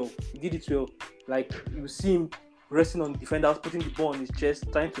did it well. Like you see him resting on defenders, putting the ball on his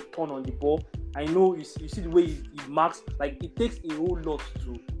chest, trying to turn on the ball. I know you see the way he marks. Like it takes a whole lot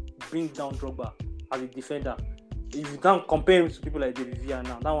to bring down Drogba as a defender. If you can't compare him to people like David Villa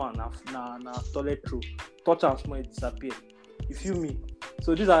now, that one na toilet throw. Touch and small, it disappear. You feel me?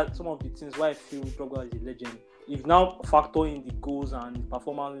 So these are some of the things why I feel Drogba is a legend. If now factor in the goals and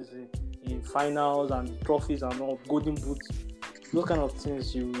performances in finals and trophies and all, golden boots, those kind of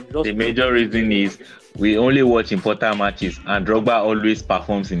things, you just... The major reason is we only watch important matches, and Drogba always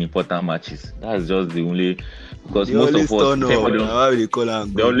performs in important matches. That's just the only... Because They most always of us... turn up. Now how they call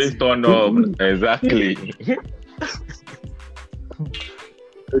am? They always turn up. Exactly.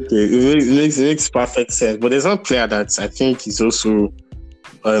 Okay, it makes perfect sense. But there's one player that I think is also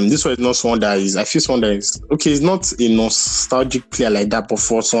this one is not someone that is. I feel someone that is okay. He's not a nostalgic player like that, but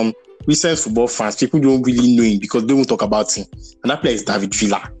for some recent football fans, people don't really know him because they won't talk about him. And that player is David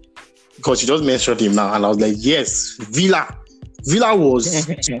Villa, because you just mentioned him now, and I was like, yes, Villa. Villa was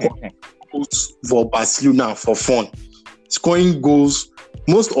scoring goals for Barcelona for fun, scoring goals.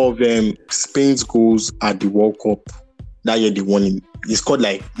 Most of Spain's goals at the World Cup that year they won him. He scored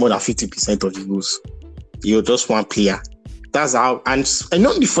like more than 50% of the goals. He was just one player. That's how. And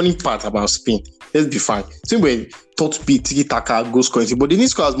know the funny part about Spain. Let's be frank. Spain were thought to be tiki-taka goal scoring, but they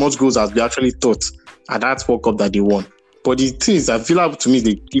didn't score as much goals as we actually thought at that World Cup that they won. But the thing is that Villa to me is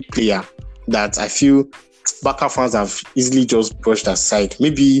the key player that I feel Barca fans have easily just brushed aside.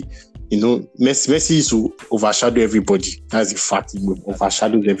 Maybe Messi is to overshadow everybody. That's the fact. He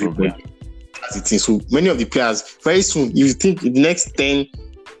overshadows everybody. That's the thing. So many of the players very soon. If you think in the next 10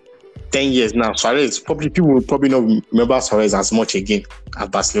 years now, Suarez people will probably not remember Suarez as much again at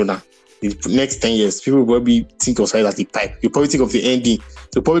Barcelona. In the next 10 years, people will probably think of Suarez as the pipe. You probably think of the ending.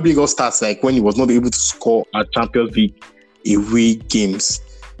 So probably got starts like when he was not able to score at Champions League away games,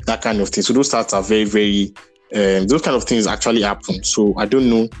 that kind of thing. So those stats are very, very. Those kind of things actually happen. So I don't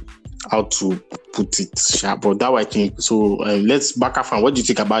know how to put it, but that I think. So let's back up. What do you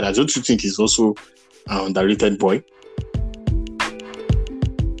think about that? Don't you think he's also an underrated boy?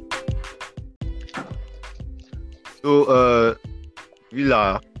 So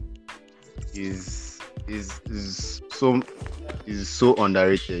Villa is so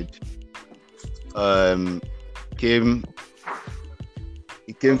underrated.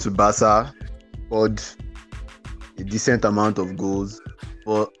 He came to Barca, scored a decent amount of goals,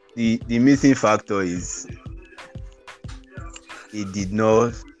 but the missing factor is he did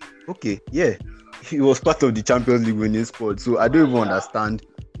not. Okay, yeah, he was part of the Champions League winning squad, so I don't even understand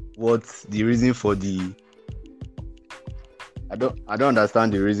what's the reason for the. I don't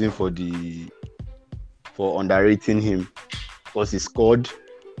understand the reason for underrating him, because he scored,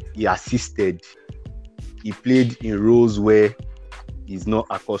 he assisted, he played in roles where he's not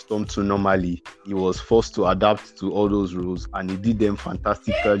accustomed to normally. He was forced to adapt to all those roles, and he did them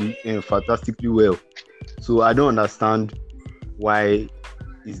fantastically well. So I don't understand why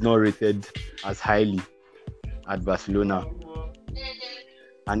he's not rated as highly at Barcelona.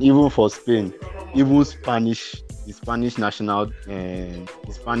 And even for Spain, even the Spanish national, the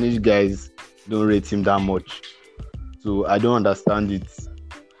Spanish guys don't rate him that much. So I don't understand it.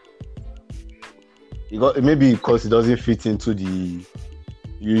 Maybe because he doesn't fit into the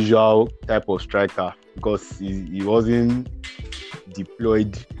usual type of striker, because he wasn't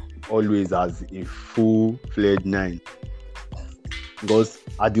deployed always as a full-fledged 9. Because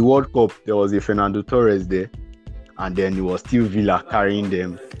at the World Cup, there was a Fernando Torres there, and then it was still Villa carrying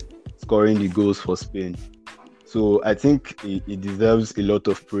them, scoring the goals for Spain. So I think he deserves a lot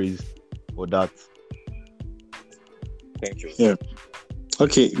of praise for that. Thank you. Yeah.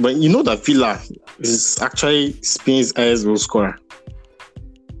 Okay, but you know that Villa is actually Spain's highest goal scorer.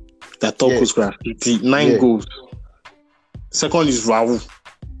 The top goal scorer, 89 goals. Second is Raul.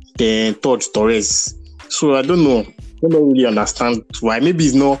 Then third, Torres. So I don't know. I don't really understand why. Maybe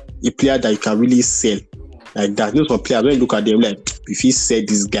he's not a player that you can really sell like that. You know, some players, when you look at them, like, if he said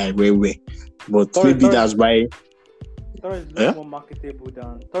this guy very well. But maybe that's why. Torres looks more marketable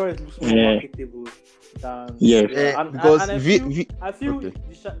than. Yeah. And I feel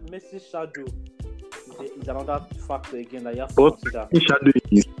Messi's shadow is another factor again that you have to But consider. shadow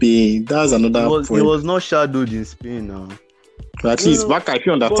in Spain, that's another It point. was not shadowed in Spain now. At least back, I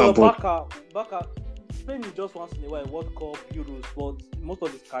feel understand. But Baka, Spain is just once in a while World Cup, Euros, but most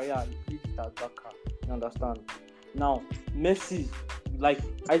of his career he played it as Baka. You understand? Now, Messi, like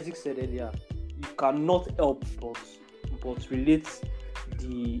Isaac said earlier, you cannot help but relate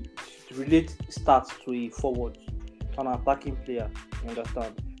stats to a forward, to an attacking player. You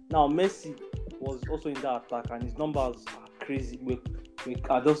understand? Now, Messi was also in that attack, and his numbers are crazy. We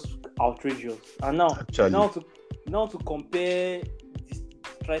are just outrageous. And now to compare this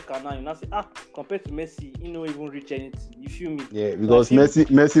striker now, you now say compared to Messi, he don't even reach anything. You feel me? Yeah, because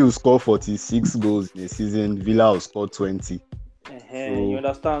Messi will score 46 goals in a season. Villa will score 20. So you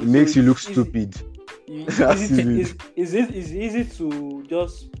understand? It makes you look easy. stupid. It's easy to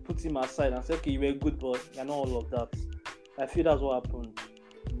just put him aside and say, okay, you were good, but you're not all of that. I feel that's what happened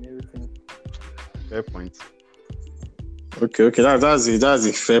in everything. Fair point. Okay, that's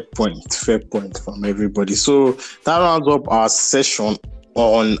a fair point from everybody. So that rounds up our session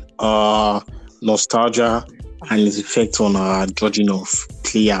on nostalgia and its effect on our judging of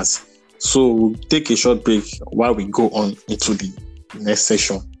players. So we'll take a short break while we go on into the next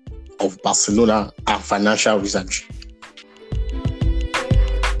session of Barcelona and financial wizardry.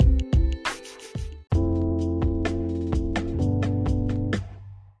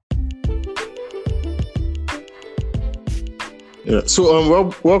 Yeah.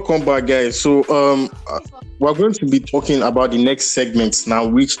 So welcome back, guys. So we're going to be talking about the next segment now,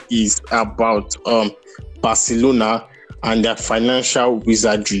 which is about Barcelona and their financial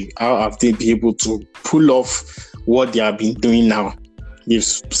wizardry. How have they been able to pull off what they have been doing now? They've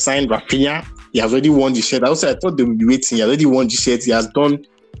signed Rafinha. He has already won the shirt. I thought they would be waiting. He has already won the shirt. He has done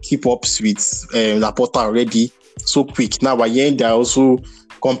keep-ups with Laporta already so quick. Now, by the end, they're also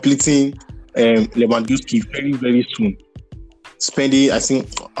completing Lewandowski very, very soon. Spending, I think,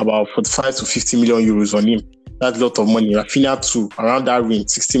 about 45 to 50 million euros on him. That's a lot of money. Rafinha too, around that range,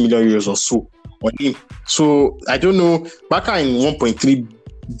 60 million euros or so on him. So, I don't know, Barca in 1.3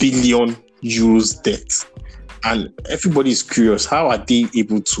 billion euros debt. And everybody is curious, how are they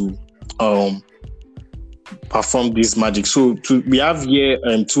able to perform this magic? So we have here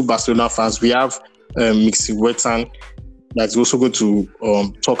two Barcelona fans. We have Mixi Wetan that's also going to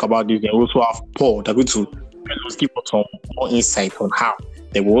talk about this. They also have Paul that's going to give us some more insight on how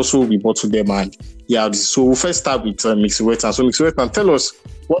they will also report to them. And so we'll first start with Mixi Wetan. So Mixi Wetan, tell us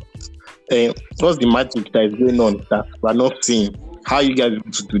what's the magic that is going on that we're not seeing? How are you guys able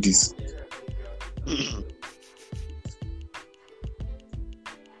to do this?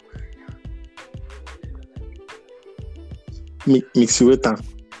 Mixi Wetan.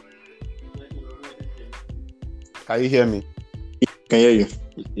 Can you hear me? Can hear you.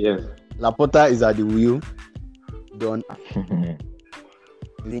 Yes. Laporta is at the wheel. Done.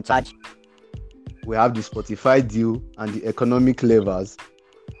 He's in charge. We have the Spotify deal and the economic levers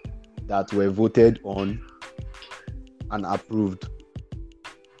that were voted on and approved.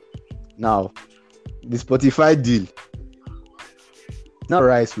 Now, the Spotify deal, not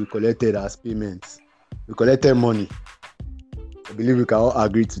rice we collected as payments. We collected money. I believe we can all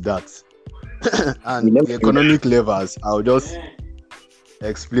agree to that. And the economic levers, I'll just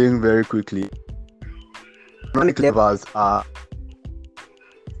explain very quickly. Economic levers are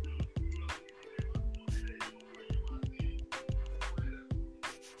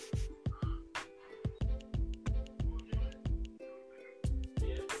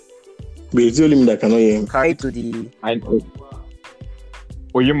but it's only me that cannot hear him. Carry to the. I know.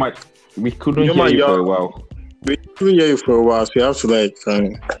 Well, you might. We couldn't hear you for a while. We couldn't hear you for a while, so you have to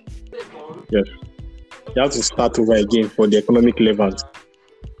yes. You have to start over again for the economic levels.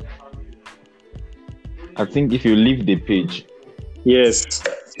 I think if you leave the page. Yes.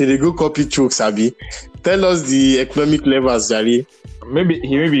 So they go copy chokes, Abi. Tell us the economic levels, Jari.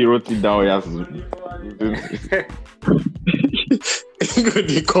 Maybe wrote it down. Yes. Go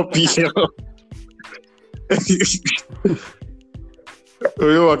the copy here.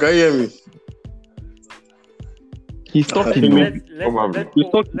 Oh, can you hear me? He's talking. Let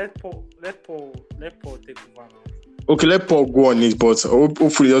Paul take over now. Okay, let Paul go on it, but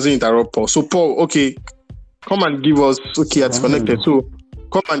hopefully he doesn't interrupt Paul. So Paul, okay, come and give us. Okay, it's connected. So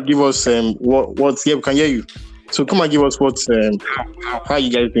come and give us what's yeah, we can hear you. So come and give us what's how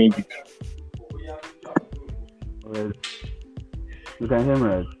you guys doing it. Well, you can hear me,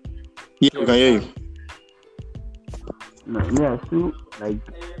 right? Yeah, we can hear you. No, yeah, still like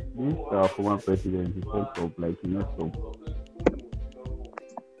this former president, he talked of like he messed up.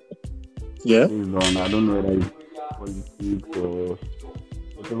 Yeah. Based on, I don't know whether it's politics or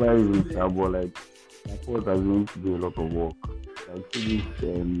whatever reason, but like Laporte are going to do a lot of work. Like this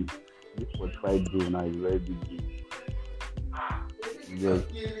 45 deal now is very big deal. Yes.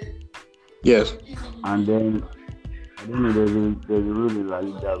 Yes. And then I don't know, there's a rule in La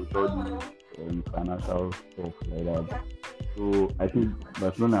Liga with all the financial stuff like that. So I think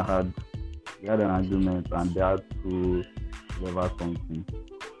Barcelona had an agreement and they had to deliver something.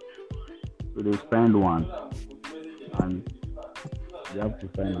 So they signed one and they have to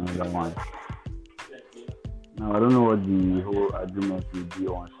sign another one. Now I don't know what the whole agreement will be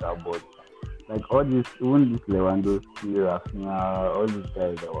on Sha, but like all this, even this Lewandowski, Rafinha, all these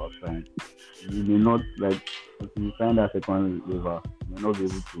guys that were signed, you may not like if you sign that second waiver, you may not be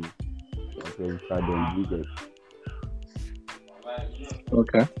able to like register them. You get.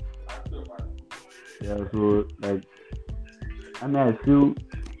 Okay. Yeah, so like I feel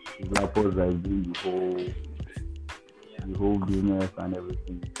Laporte is doing the whole business and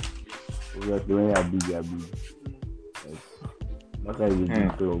everything. Obviously, when you're big, you're big. Like, that's why you do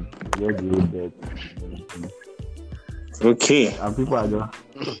so. Get the whole debt and everything. Okay. And people are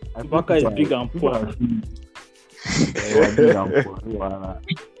just. Baka is big and poor. Big and poor.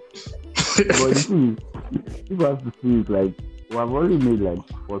 But the thing is, people have to see it like we have already made like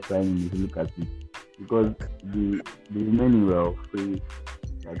 4 signings if you look at it. Because the remaining were free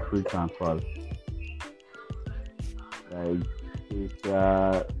transfers. Like it's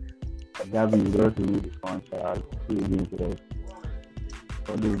Gavi just renewed his contract, free interest.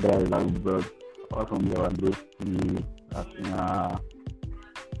 All these guys that we brought, apart from Lewandowski, Rafinha,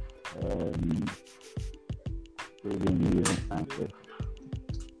 trading Sanchez.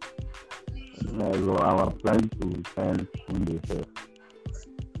 So our plan to sign Sunday.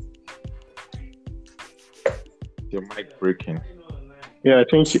 Your mic breaking. Yeah, I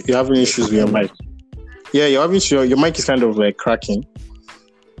think you're having issues with your mic. Yeah, you're having your mic is kind of like cracking.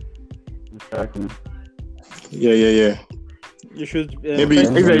 It's cracking. Yeah. You should maybe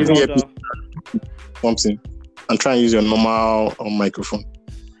you're using something and try and use your normal microphone.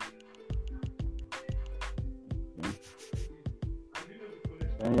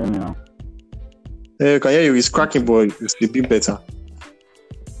 Can you hear me now? Yeah, I can hear you. It's cracking, but it's a bit better.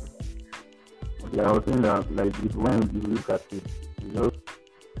 Yeah, I was saying that like when you look at it, I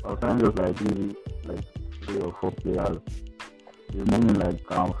was saying just like maybe like 3 or 4 players. The remaining like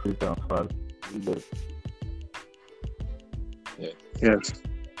free transfers. Yes.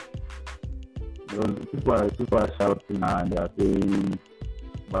 People are shouting now and they are saying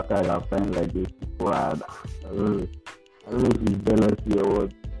Baka are playing like this. People are I don't know if it's jealousy or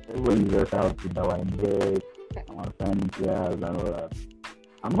what. Everyone is just shouting that we're in bed, I'm signing players and all that.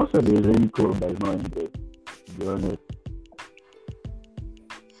 I'm not sure there's any club that is not in bed, to be honest.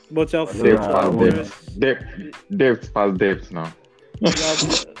 But your depth past depth now.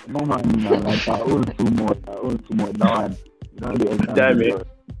 No man, like I own too much now and you don't get Damn it.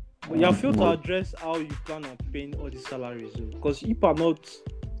 You have to address how you plan on paying all the salaries, because if are not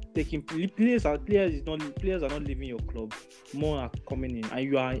taking players are not leaving your club, more are coming in, and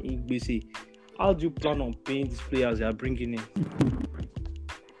you are in BC. How do you plan on paying these players you are bringing in?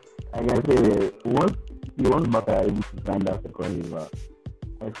 Like I say, once Baka are able to sign that second waiver,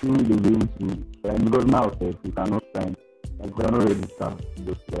 I think they'll be able to sign, because now you cannot sign, like they are not ready to start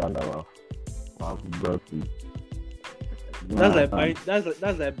those players that were brought in. That's like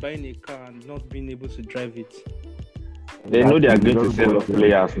buying a car and not being able to drive it. They know they are going to sell off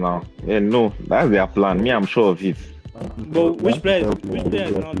players now. They know that's their plan. Me, I'm sure of it. But which player is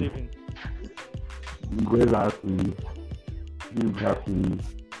now leaving? Guys have to leave. You have to leave.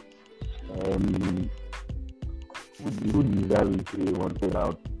 Who deserves to be wanted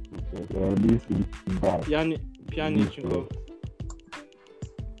out? This guy. Pjanic.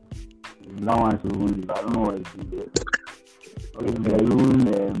 That one should win. I don't know what he's doing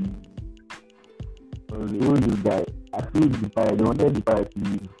there. This guy. I feel they wanted the price to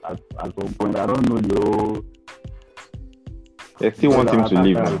leave at some point. I don't know the whole. They still want him to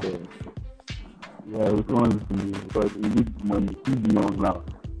leave now. Yeah, we still want him to leave because he needs money. He's young now.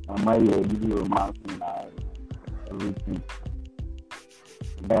 And my video romancing and everything.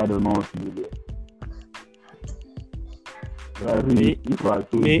 The guy don't know what to do there. But I think if I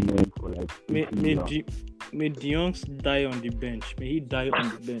told him for like may De Jong die on the bench. May he die on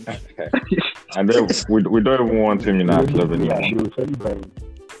the bench. And then we don't even want him in our club anymore. Yeah, they will surely buy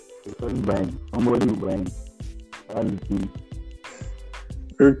him. Somebody will buy him. That's the thing.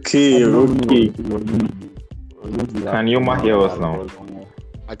 Okay. Can you hear us now?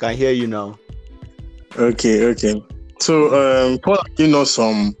 I can hear you now. Okay. So, Paul, you know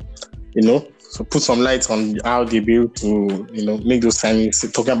So put some light on how they be able to, make those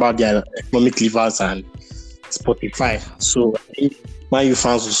signings. Talking about their economic levers and Spotify. So I think Man U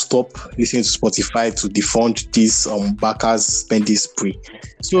fans will stop listening to Spotify to defund this backers spending spree.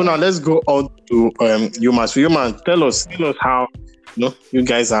 So now let's go on to Human. So Human, tell us how you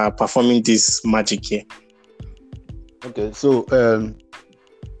guys are performing this magic here. Okay, so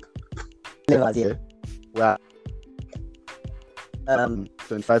here we are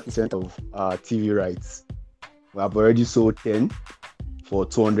 25% of our TV rights. We have already sold 10 for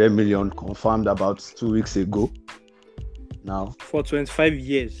 200 million, confirmed about 2 weeks ago. Now, for 25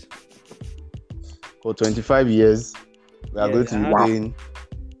 years. For 25 years, we are going to be Yeah. paying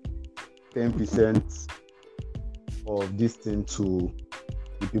 10% of this thing to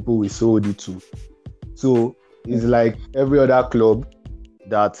the people we sold it to. So it's like every other club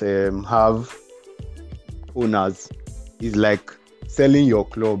that have owners. It's like selling your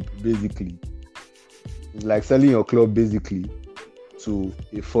club basically. It's like selling your club basically to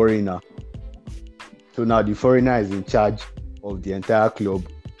a foreigner. So now the foreigner is in charge of the entire club.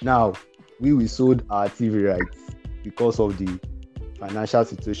 Now we sold our TV rights because of the financial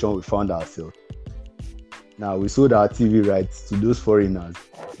situation we found ourselves. Now we sold our TV rights to those foreigners.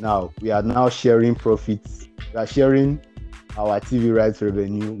 Now we are now sharing profits. We are sharing our TV rights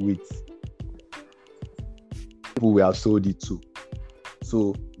revenue with people we have sold it to.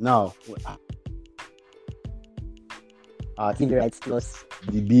 So now our TV rights plus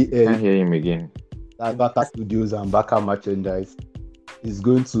the BL. Can't hear him again. That Baka Studios and Baka merchandise is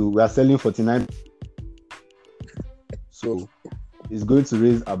going to. We are selling 49. So it's going to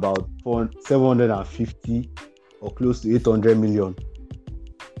raise about 750 or close to 800 million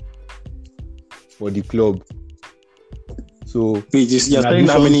for the club. So Wait, you're saying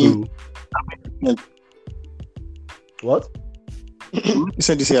how many? What? You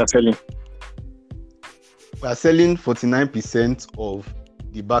said you say you're selling. We are selling 49% of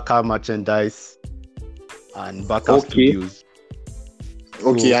the Baka merchandise and Baka Studios.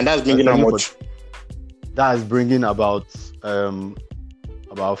 Okay, So and that's bringing how much? That is bringing about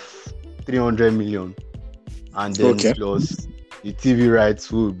 300 million, and then plus the TV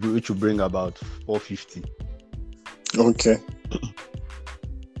rights which will bring about 450. Okay.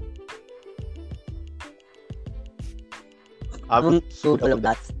 Having sold all of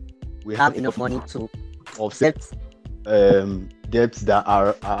that, we have enough money to offset debts that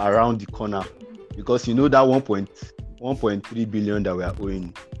are around the corner, because that 1.3 billion that we are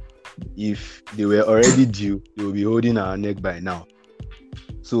owing, if they were already due, they will be holding our neck by now.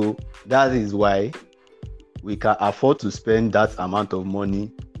 So that is why we can afford to spend that amount of money,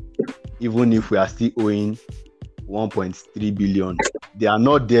 even if we are still owing 1.3 billion. They are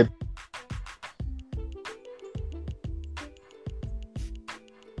not debt.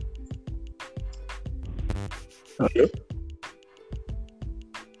 Okay.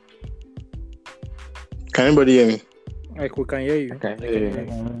 Can anybody hear me? Like, we can hear you.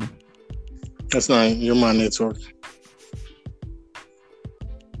 That's not Human network.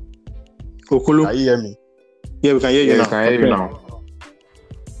 Okulu? Can you hear me? Yeah, we can hear you now. Can hear you now.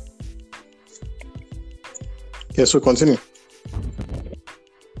 Yeah, so continue.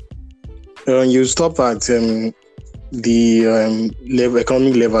 You stop at the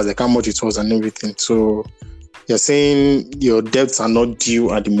economic levels, like how much it was and everything. So you're saying your debts are not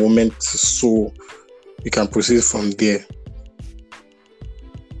due at the moment, so you can proceed from there.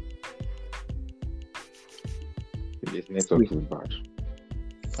 This network is bad.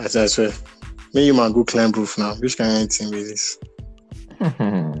 I swear. Maybe you might go climb roof now. Which kind of anything with this?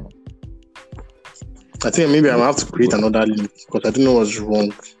 I think maybe I might have to create another link because I don't know what's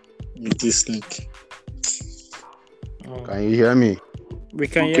wrong with this link. Can you hear me? We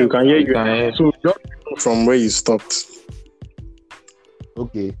can Okay, hear we can hear you. Can hear. So just from where you stopped.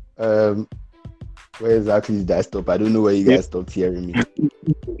 Okay. Where exactly did I stop? I don't know where you guys stopped hearing me.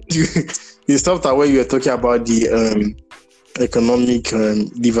 You stopped at where you were talking about the economic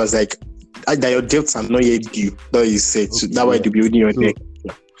levers, like that your debts are not yet due. That you said. So that's why they're building your neck.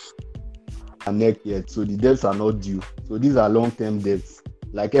 Neck yet. So the debts are not due. So these are long-term debts.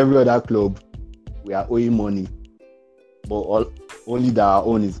 Like every other club, we are owing money, but only that our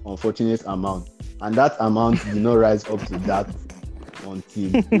own is unfortunate amount, and that amount did not rise up to that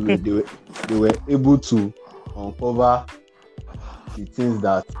until they were able to uncover the things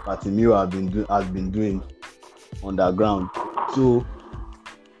that Bartomeu has been doing underground. So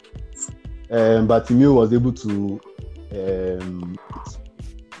Bartomeu was able to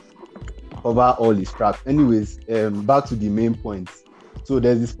cover all his tracks. Anyways, back to the main point. So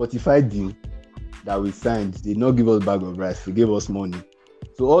there's the Spotify deal that we signed. They did not give us bag of rice. They gave us money.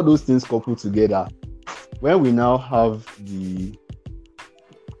 So all those things coupled together, when we now have the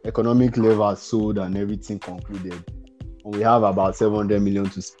economic level sold and everything concluded, and we have about 700 million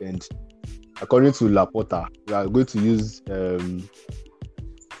to spend, according to Laporta, we are going to use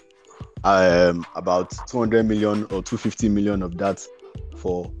about 200 million or 250 million of that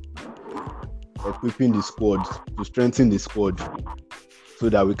for equipping the squad, to strengthen the squad so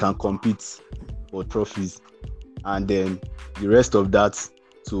that we can compete for trophies, and then the rest of that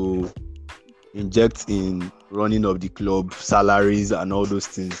to inject in running of the club, salaries and all those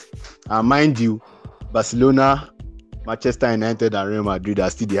things. And mind you, Barcelona, Manchester United and Real Madrid are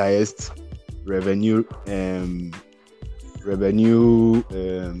still the highest revenue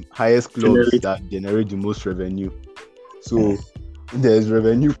highest clubs that generate the most revenue. So there's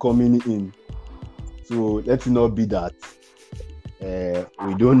revenue coming in. So let it not be that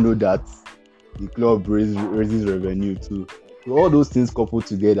we don't know that the club raises revenue too. So all those things coupled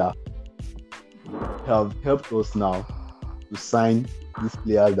together have helped us now to sign these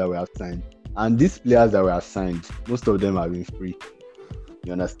players that we have signed. And these players that we have signed, most of them have been free.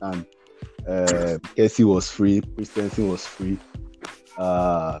 You understand? Kessie was free, Christensen was free.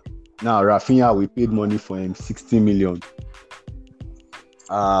 Now Rafinha, we paid money for him, 60 million.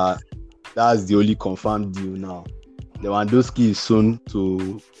 That's the only confirmed deal now. Lewandowski is soon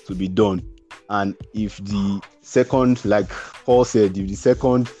to be done. And if the second, like Paul said, if the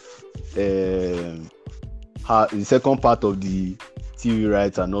second part of the TV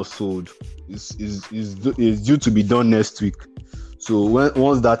rights are not sold, is due to be done next week. So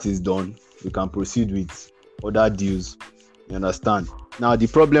once that is done, we can proceed with other deals. You understand? Now the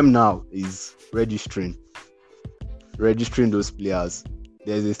problem now is registering those players.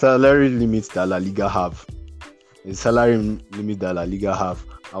 There's a salary limit that La Liga have. And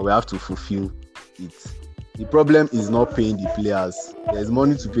we have to fulfill it. The problem is not paying the players. There's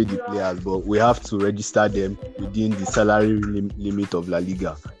money to pay the players, but we have to register them within the salary limit of La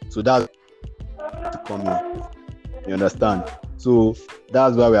Liga. So that's to come in. You understand? So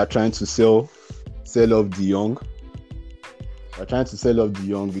that's why we are trying to sell off De Jong. We're trying to sell off De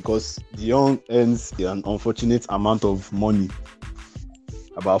Jong because De Jong earns an unfortunate amount of money,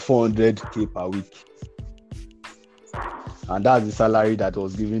 about 400k per week. And that's the salary that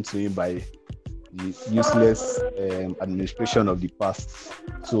was given to him by the useless administration of the past.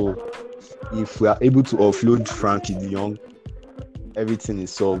 So if we are able to offload Frankie De Jong, everything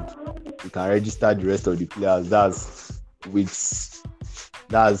is solved. We can register the rest of the players. That's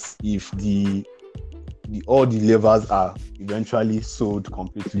if all the levers are eventually sold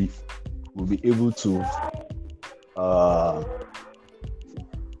completely. We'll be able to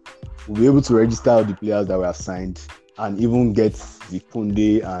register all the players that were signed and even get the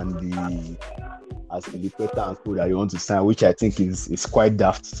Kunde and the Aspilicueta and co that you want to sign, which I think is quite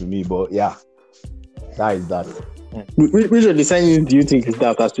daft to me. But yeah, that is that. Which of the signings do you think is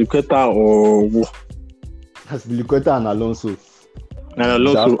that? Aspilicueta or Aspilicueta and Alonso?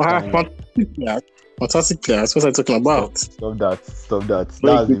 Fantastic players. What are you talking about? Stop that.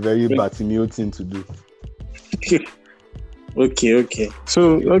 That's a very Bartomeu thing to do. Okay.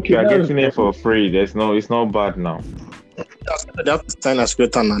 So you are getting it for free. It's not bad now. That sign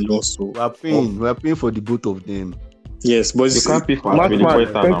Aspilicueta and Alonso. We're paying for the both of them. Yes, but you can't pay for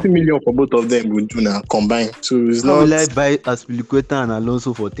Aspilicueta now. 20 million for both of them would do now combined. So it's How not. will I buy Aspilicueta and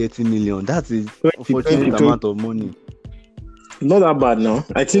Alonso for 30 million? That's a unfortunate amount of money. Not that bad now.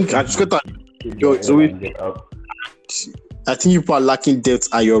 I think Aspilicueta. I think you are lacking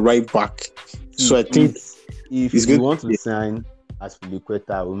depth at your right back. So I think if we want to sign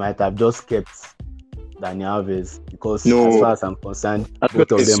Aspilicueta, we might have just kept Daniel Alves because as far as I'm concerned,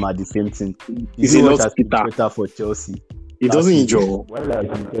 both of them are the same thing. Is he not Aspilicueta for Chelsea? He doesn't enjoy.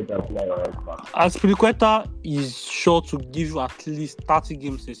 Aspilicueta is sure to give you at least 30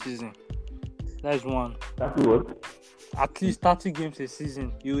 games a season. That's one. That's what? At least 30 games a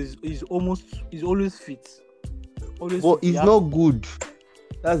season. He's always fit. But he's not good.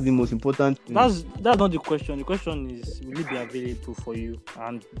 That's the most important thing. That's not the question. The question is, will it be available for you?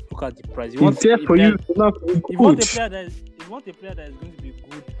 And look at the price. It's there for you. It's not good. If you want a player that is going to be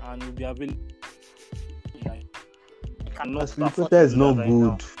good and will be available, Aspilicueta is not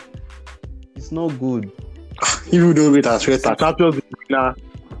good. It's not good. You don't wait as Aspilicueta. Champions winner.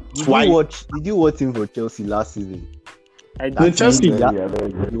 Did you watch him for Chelsea last season? Chelsea. He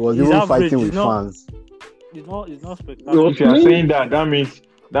was even fighting with fans. It's not spectacular. If you are saying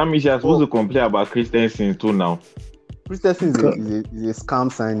that means you are supposed to complain about Christensen too now. Christensen is a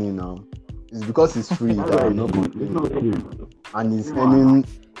scam signing now. It's because he's free that I'm not complaining. And he's earning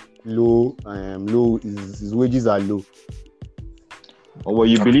low. His wages are low. Or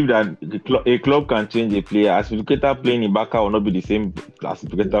you believe that a club can change a player? Aspilicueta playing in Barca will not be the same as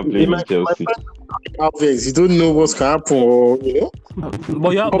Aspilicueta playing in Chelsea. Alves, you don't know what's going to happen, or,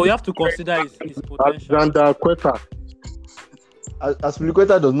 But you have to consider his potential. Alexander Quetta.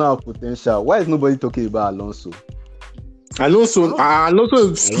 Aspilicueta does not have potential. Why is nobody talking about Alonso?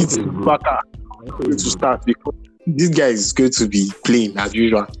 Alonso skits Barca to start because this guy is going to be playing as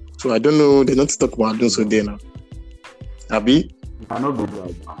usual. So I don't know. They're not talking about Alonso there now. Abi? You cannot go there.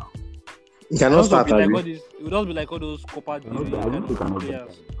 He cannot start. Like Abi? it would just be like all those Copa del Rey kind of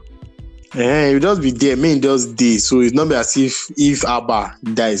players. He will just be there. Main just day. So it's not be as if Abba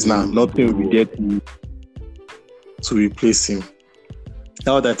dies now, nothing will be there to replace him. That's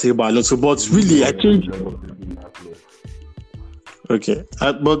what I think about Alonso. But really, I think. Okay,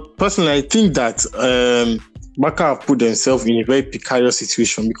 but personally, I think that Barca have put themselves in a very precarious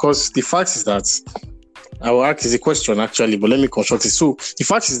situation because the fact is that I will ask is a question actually, but let me construct it. So the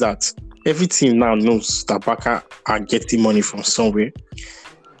fact is that every team now knows that Barca are getting money from somewhere.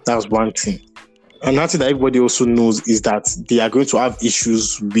 That's one thing. Another thing that everybody also knows is that they are going to have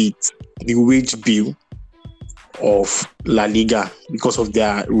issues with the wage bill of La Liga because of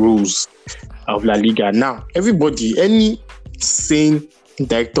their rules of La Liga. Now, everybody, any sane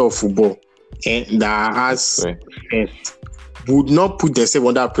director of football that has sense would not put themselves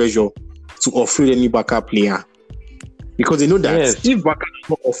under pressure to offload any Barca player because they know that if Barca does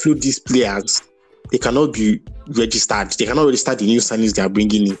not offload these players, they cannot be registered. They cannot register the new signings they are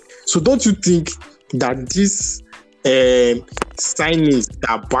bringing in. So don't you think that these signings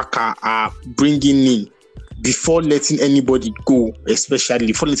that Barca are bringing in before letting anybody go, especially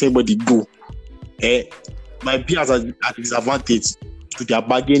before letting anybody go, might be as a disadvantage to their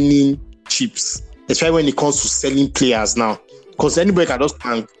bargaining chips, especially when it comes to selling players now. Because anybody can just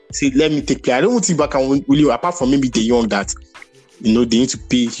say, let me take player. I don't think Barca will, apart from maybe the young that they need to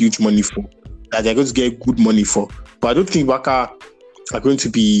pay huge money for, that they're going to get good money for. But I don't think Barca are going to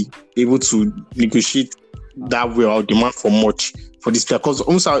be able to negotiate that way or demand for much for this player. Because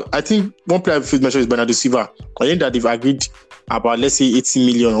also, I think one player I've mentioned is Bernardo Silva. I think that they've agreed about, let's say, 80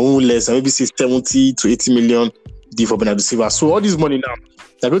 million or less, and maybe say 70 to 80 million deal for Bernardo Silva. So all this money now,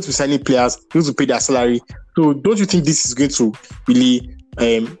 they're going to be signing players, going to pay their salary. So don't you think this is going to really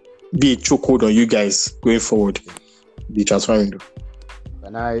be a chokehold on you guys going forward, the transfer window?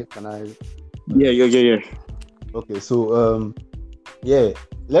 Can I? Yeah. Okay, so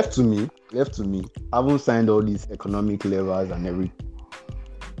left to me. I haven't signed all these economic levers and everything.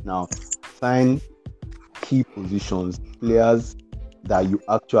 Now, sign key positions, players that you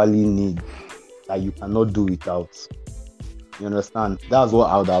actually need, that you cannot do without. You understand? That's what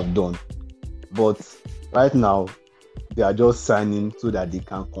I would have done. But right now, they are just signing so that they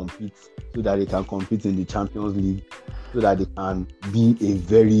can compete, in the Champions League, so that they can be a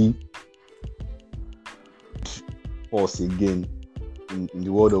very force again in the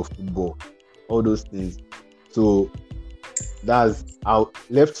world of football. All those things. So that's how,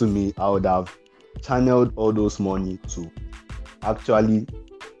 left to me, I would have channeled all those money to actually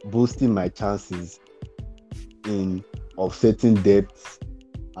boosting my chances in offsetting debts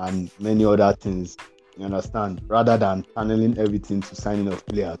and many other things, you understand, rather than channeling everything to signing of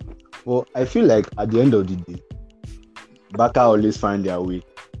players. Well, I feel like at the end of the day, Barca always find their way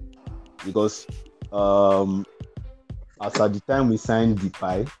because as at the time we signed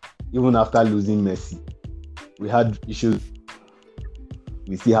Depay, even after losing Messi, we had issues.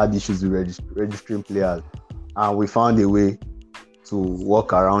 We still had issues with registering players, and we found a way to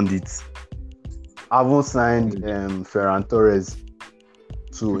work around it. I haven't signed Ferran Torres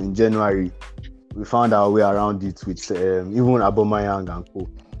in January. We found our way around it with even Aubameyang and co.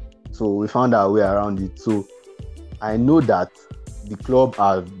 So we found our way around it. So I know that the club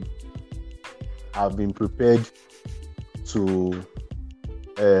have been prepared to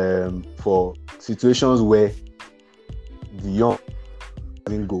for situations where the young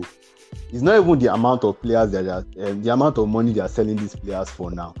doesn't go. It's not even the amount of players that the amount of money they are selling these players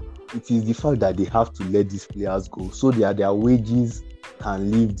for now. It is the fact that they have to let these players go so that their wages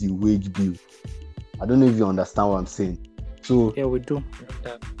can leave the wage bill. I don't know if you understand what I'm saying. So yeah, we do.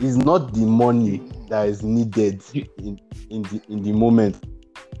 It's not the money that is needed in the moment.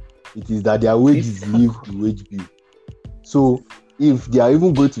 It is that their wages leave the wage bill. So if they are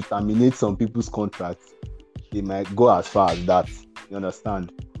even going to terminate some people's contracts, they might go as far as that. You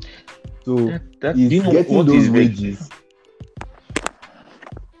understand? So it's getting those wages.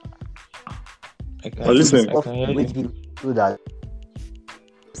 Listen. So that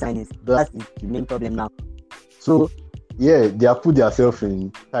signings. That's the main problem now. So yeah, they have put themselves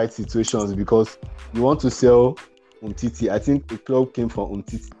in tight situations because you want to sell Umtiti. I think the club came from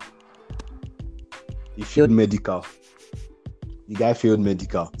Umtiti. He failed medical. The guy failed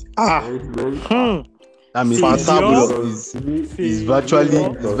medical. That means he's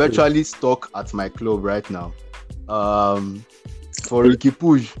virtually stuck at my club right now. For Ricky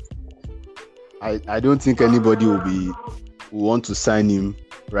Puig, I don't think anybody will want to sign him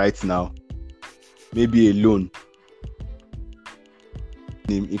right now. Maybe a loan.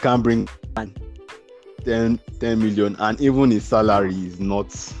 He can't bring 10 million, and even his salary is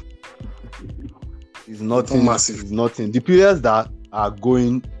nothing. Massive. It's nothing. The players that are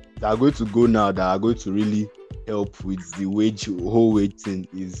going to go now, that are going to really help with the whole wage thing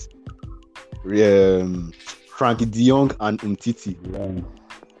is Frankie De Jong and Umtiti. Yeah.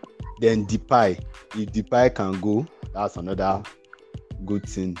 Then Depay. If Depay can go, that's another good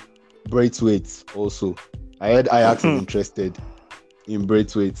thing. Braithwaite also. I heard Ajax is interested in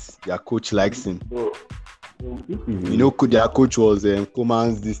Braithwaite. Their coach likes him. Their coach was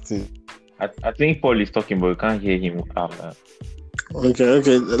Coman's this thing. I think Paul is talking, but we can't hear him.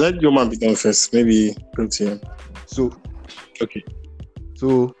 Okay. Let your man be done first. Maybe go to him. So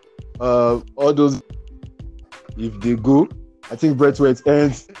all those, if they go, I think Braithwaite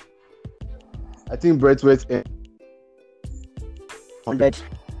ends 100k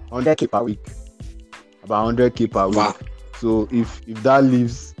per week. About 100k per week. Wow. So if that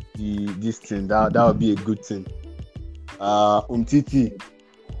leaves this thing, that would be a good thing. Umtiti,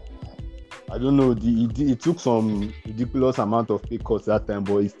 I don't know. He took some ridiculous amount of pay cuts that time,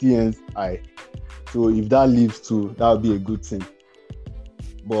 but he still ends high. So if that leaves too, that would be a good thing.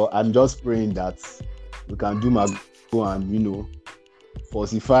 But I'm just praying that we can do my go and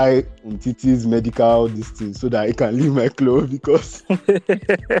falsify Umtiti's medical this thing so that he can leave my club, because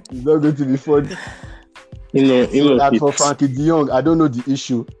it's not going to be fun. That for Frankie De Jong, I don't know the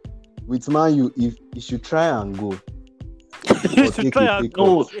issue with Man U. If he should try and go.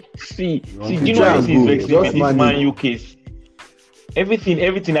 See, do you know what is vexing me? This Man U case.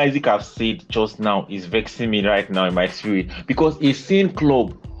 Everything Isaac have said just now is vexing me right now in my spirit, because a sane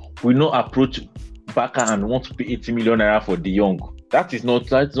club will not approach Barca and want to pay 80 million naira for De Jong. That's not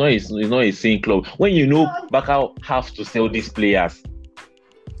a sane club. When Barca have to sell these players.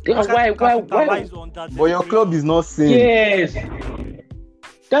 Why? But your club is not sane. Yes.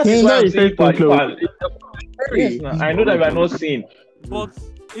 That is why I'm saying yes, I know that we are not sane. But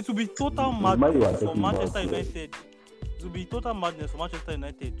it will be total madness for Manchester United. It will be total madness for Manchester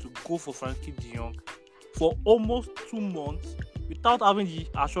United to go for Frankie De Jong for almost 2 months without having the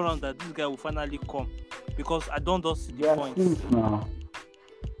assurance that this guy will finally come. Because I don't just see the point.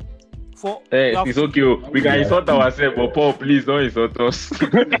 It's okay. We can insult ourselves, but Paul, please don't insult us.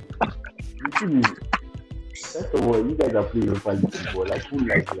 First of all, you guys are playing football. Like, who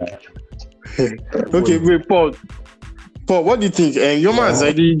likes that? Okay, wait, Paul. Paul, what do you think? Your man has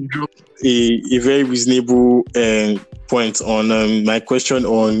already dropped a very reasonable point on my question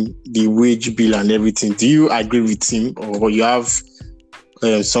on the wage bill and everything. Do you agree with him, or you have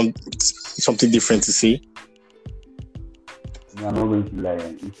something different to say? I'm not going to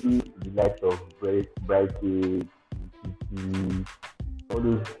lie. You see the likes of Brighton, all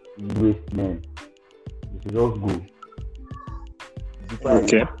those waste men. You should just go.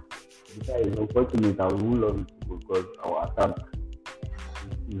 Okay. Because it's unfortunate, I would love it to go because our attack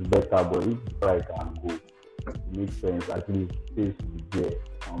is better, but if Bright can go, it makes sense. Actually, space will be there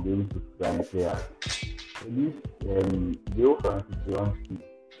and be able to try and play out. So this, the whole Francis Beyond,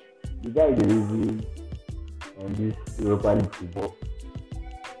 the guy is the reason on this Europa League football.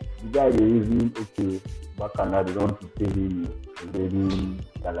 The guy is the reason, okay, back and now they don't want to pay him a very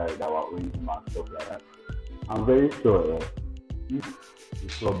salary that we're owing him and stuff like that. I'm very sure if a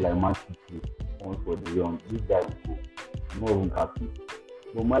club like Man City wants for the young, this guy will go. I'm not even happy.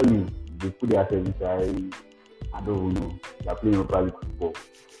 But mind you, they put their service, I don't even know. They're playing Europa League football.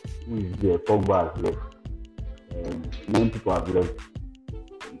 Who is there? Pogba has left. Many people have left.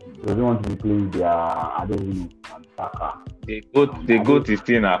 They don't want to be playing their, I don't even know, Saka. The goat is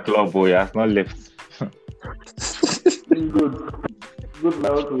still in our club, boy. He has not left. Good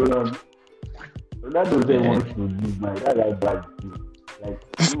now to run. So that doesn't want to leave, man. That's like bad. Like,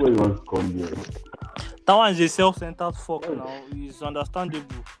 nobody wants to come here. That one is a self-centered fuck now. It's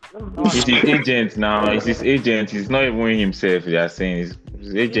understandable. It's his agent now. It's his agent. It's not even himself. They are saying it's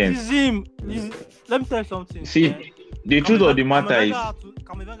his agent. It's him. Let me tell you something. See, the truth of the matter is,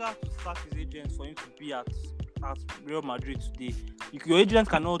 Cameron has to sack his agent for him to be at at Real Madrid today, your agent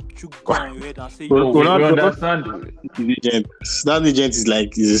cannot choke on your head and say, Well, We Ronaldo- understand. The agent. That agent is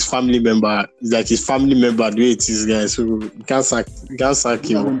like his family member. It's like his family member the way it is, guys. So you can't sack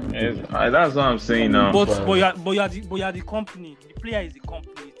him. Yes, that's what I'm saying now. but you are the company. The player is the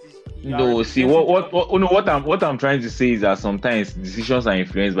company. No, see what I'm trying to say is that sometimes decisions are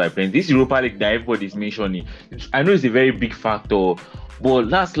influenced by players. This Europa League that everybody's mentioning, I know it's a very big factor, but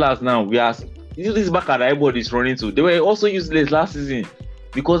last now we are this back that everybody's running to. They were also useless last season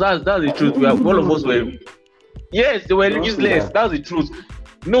because that's the truth. All of us were. Yes, they were useless. That's the truth.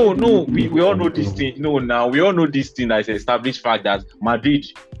 No, we all know this thing. No, now we all know this thing that is an established fact that Madrid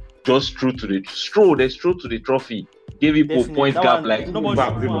just strode to the trophy. Gave it a point gap like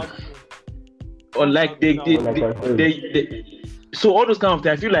or like they so all those kind of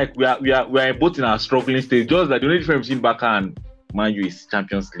things. I feel like we are both in our struggling stage. Just that the only difference between Barca and Man U is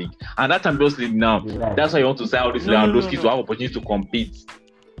Champions League, and that Champions League now. That's why you want to say all these Lewandowski to have opportunity to compete.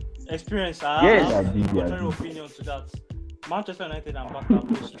 Experience. Yes. I have a contrary opinion to that. Manchester United and Barca are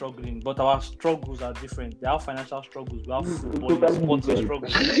both struggling, but our struggles are different. They have financial struggles. We have football sporting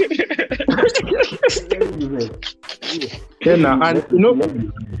struggles. And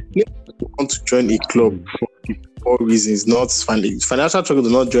want to join a club for reasons, not financial struggle. Do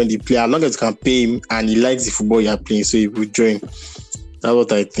not join the player as long as you can pay him and he likes the football you are playing, so he will join. That's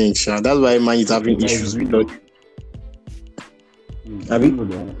what I think, Sha. That's why Man is having issues with that.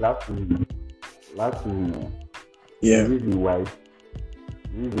 Last season, Yeah. the reason why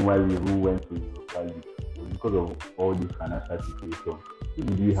we even went to Europa League was because of all this financial situation. Who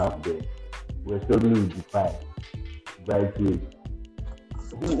did we have there? We were struggling with the five. Bright. Who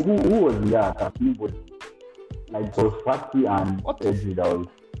was there? Nobody. Like it was Fati and Pedri that was.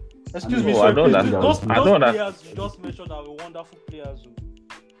 Excuse me, I don't those understand. players you just mentioned are wonderful players.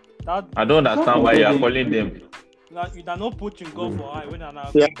 I don't understand why you are calling them. Like you are not poaching goal for high when I'm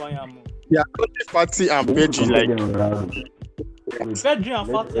Yeah. Bayern. Yeah, Fati and Pedri like. Pedri and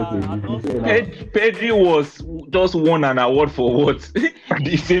Fati are not. Pedri was just won an award for what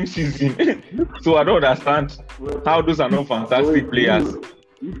the same season. So I don't understand how those are not fantastic players.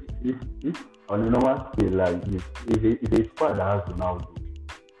 If on a normal scale like this, if a squad that has Ronaldo,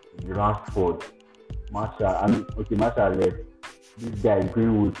 Rashford, Marshall left. This guy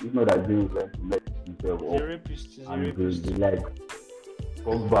Greenwood, it's not that Greenwood went to let himself He's a up rapist. and the like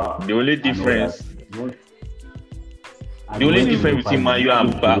Pogba. The only difference between Man U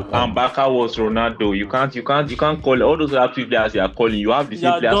and Barca was Ronaldo. You can't call all those other players you are calling. You have the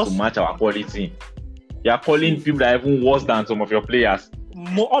same players to match our quality. You are calling people that are even worse than some of your players.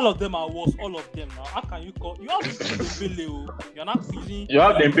 All of them are worse. All of them now. How can you call? You have Dembele. You're not using. You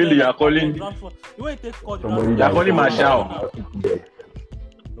have Dembele. You are calling. You want to take call. You are calling Martial.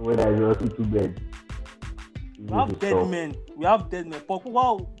 When I was too bad. We have dead men.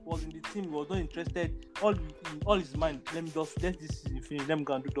 Pogba was in the team. He was not interested. All his mind. Let this season finish. Let me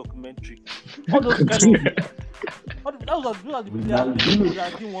go and do documentary. All those kind of. Those are the players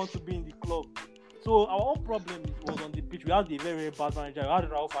that didn't want to be in the club. So our own problem was on the pitch. We had a very, very bad manager. We had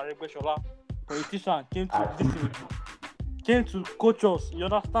Rauf Aregbesola, politician, came to coach us. You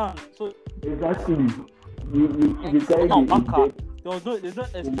understand? So exactly. There's no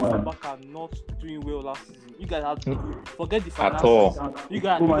excuse for Barca not doing well last season. You guys had to forget the At all. finances. You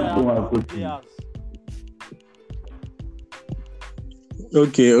guys had good players.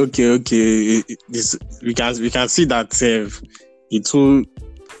 Okay. This we can see that the two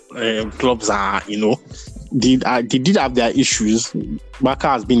clubs are, they did have their issues. Barca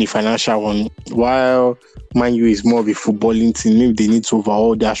has been a financial one, while Man U is more of a footballing team. Maybe they need to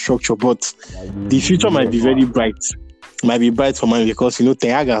overhaul their structure, but the future might be very bright. Might be bright for Man U because Ten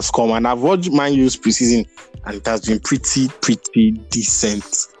Hag has come, and I've watched Man U's preseason, and it has been pretty decent.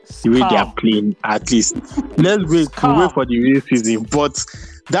 The way they are playing, at least. Let's wait for the real season. But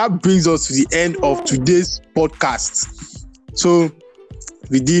that brings us to the end of today's podcast. So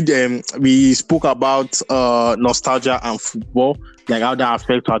we spoke about nostalgia and football, like how that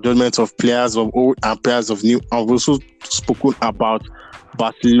affects our judgment of players of old and players of new. And we've also spoken about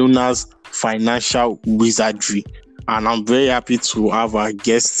Barcelona's financial wizardry. And I'm very happy to have our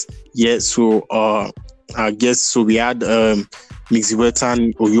guests here. So we had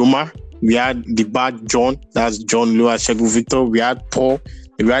Mixiwetan Oyoma, we had the bad John, that's John Lua Shegu Victor, we had Paul,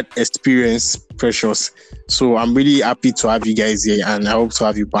 we had Experience Precious. So I'm really happy to have you guys here, and I hope to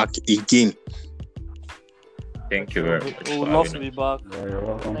have you back again. Thank you very much. We would love to be back.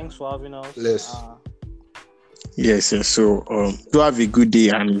 Thanks for having us. Yes. So do have a good day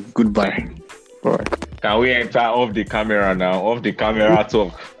and goodbye. All right. Can we enter off the camera now? Off the camera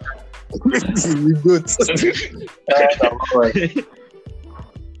talk. You good.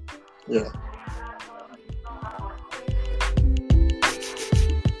 Yeah.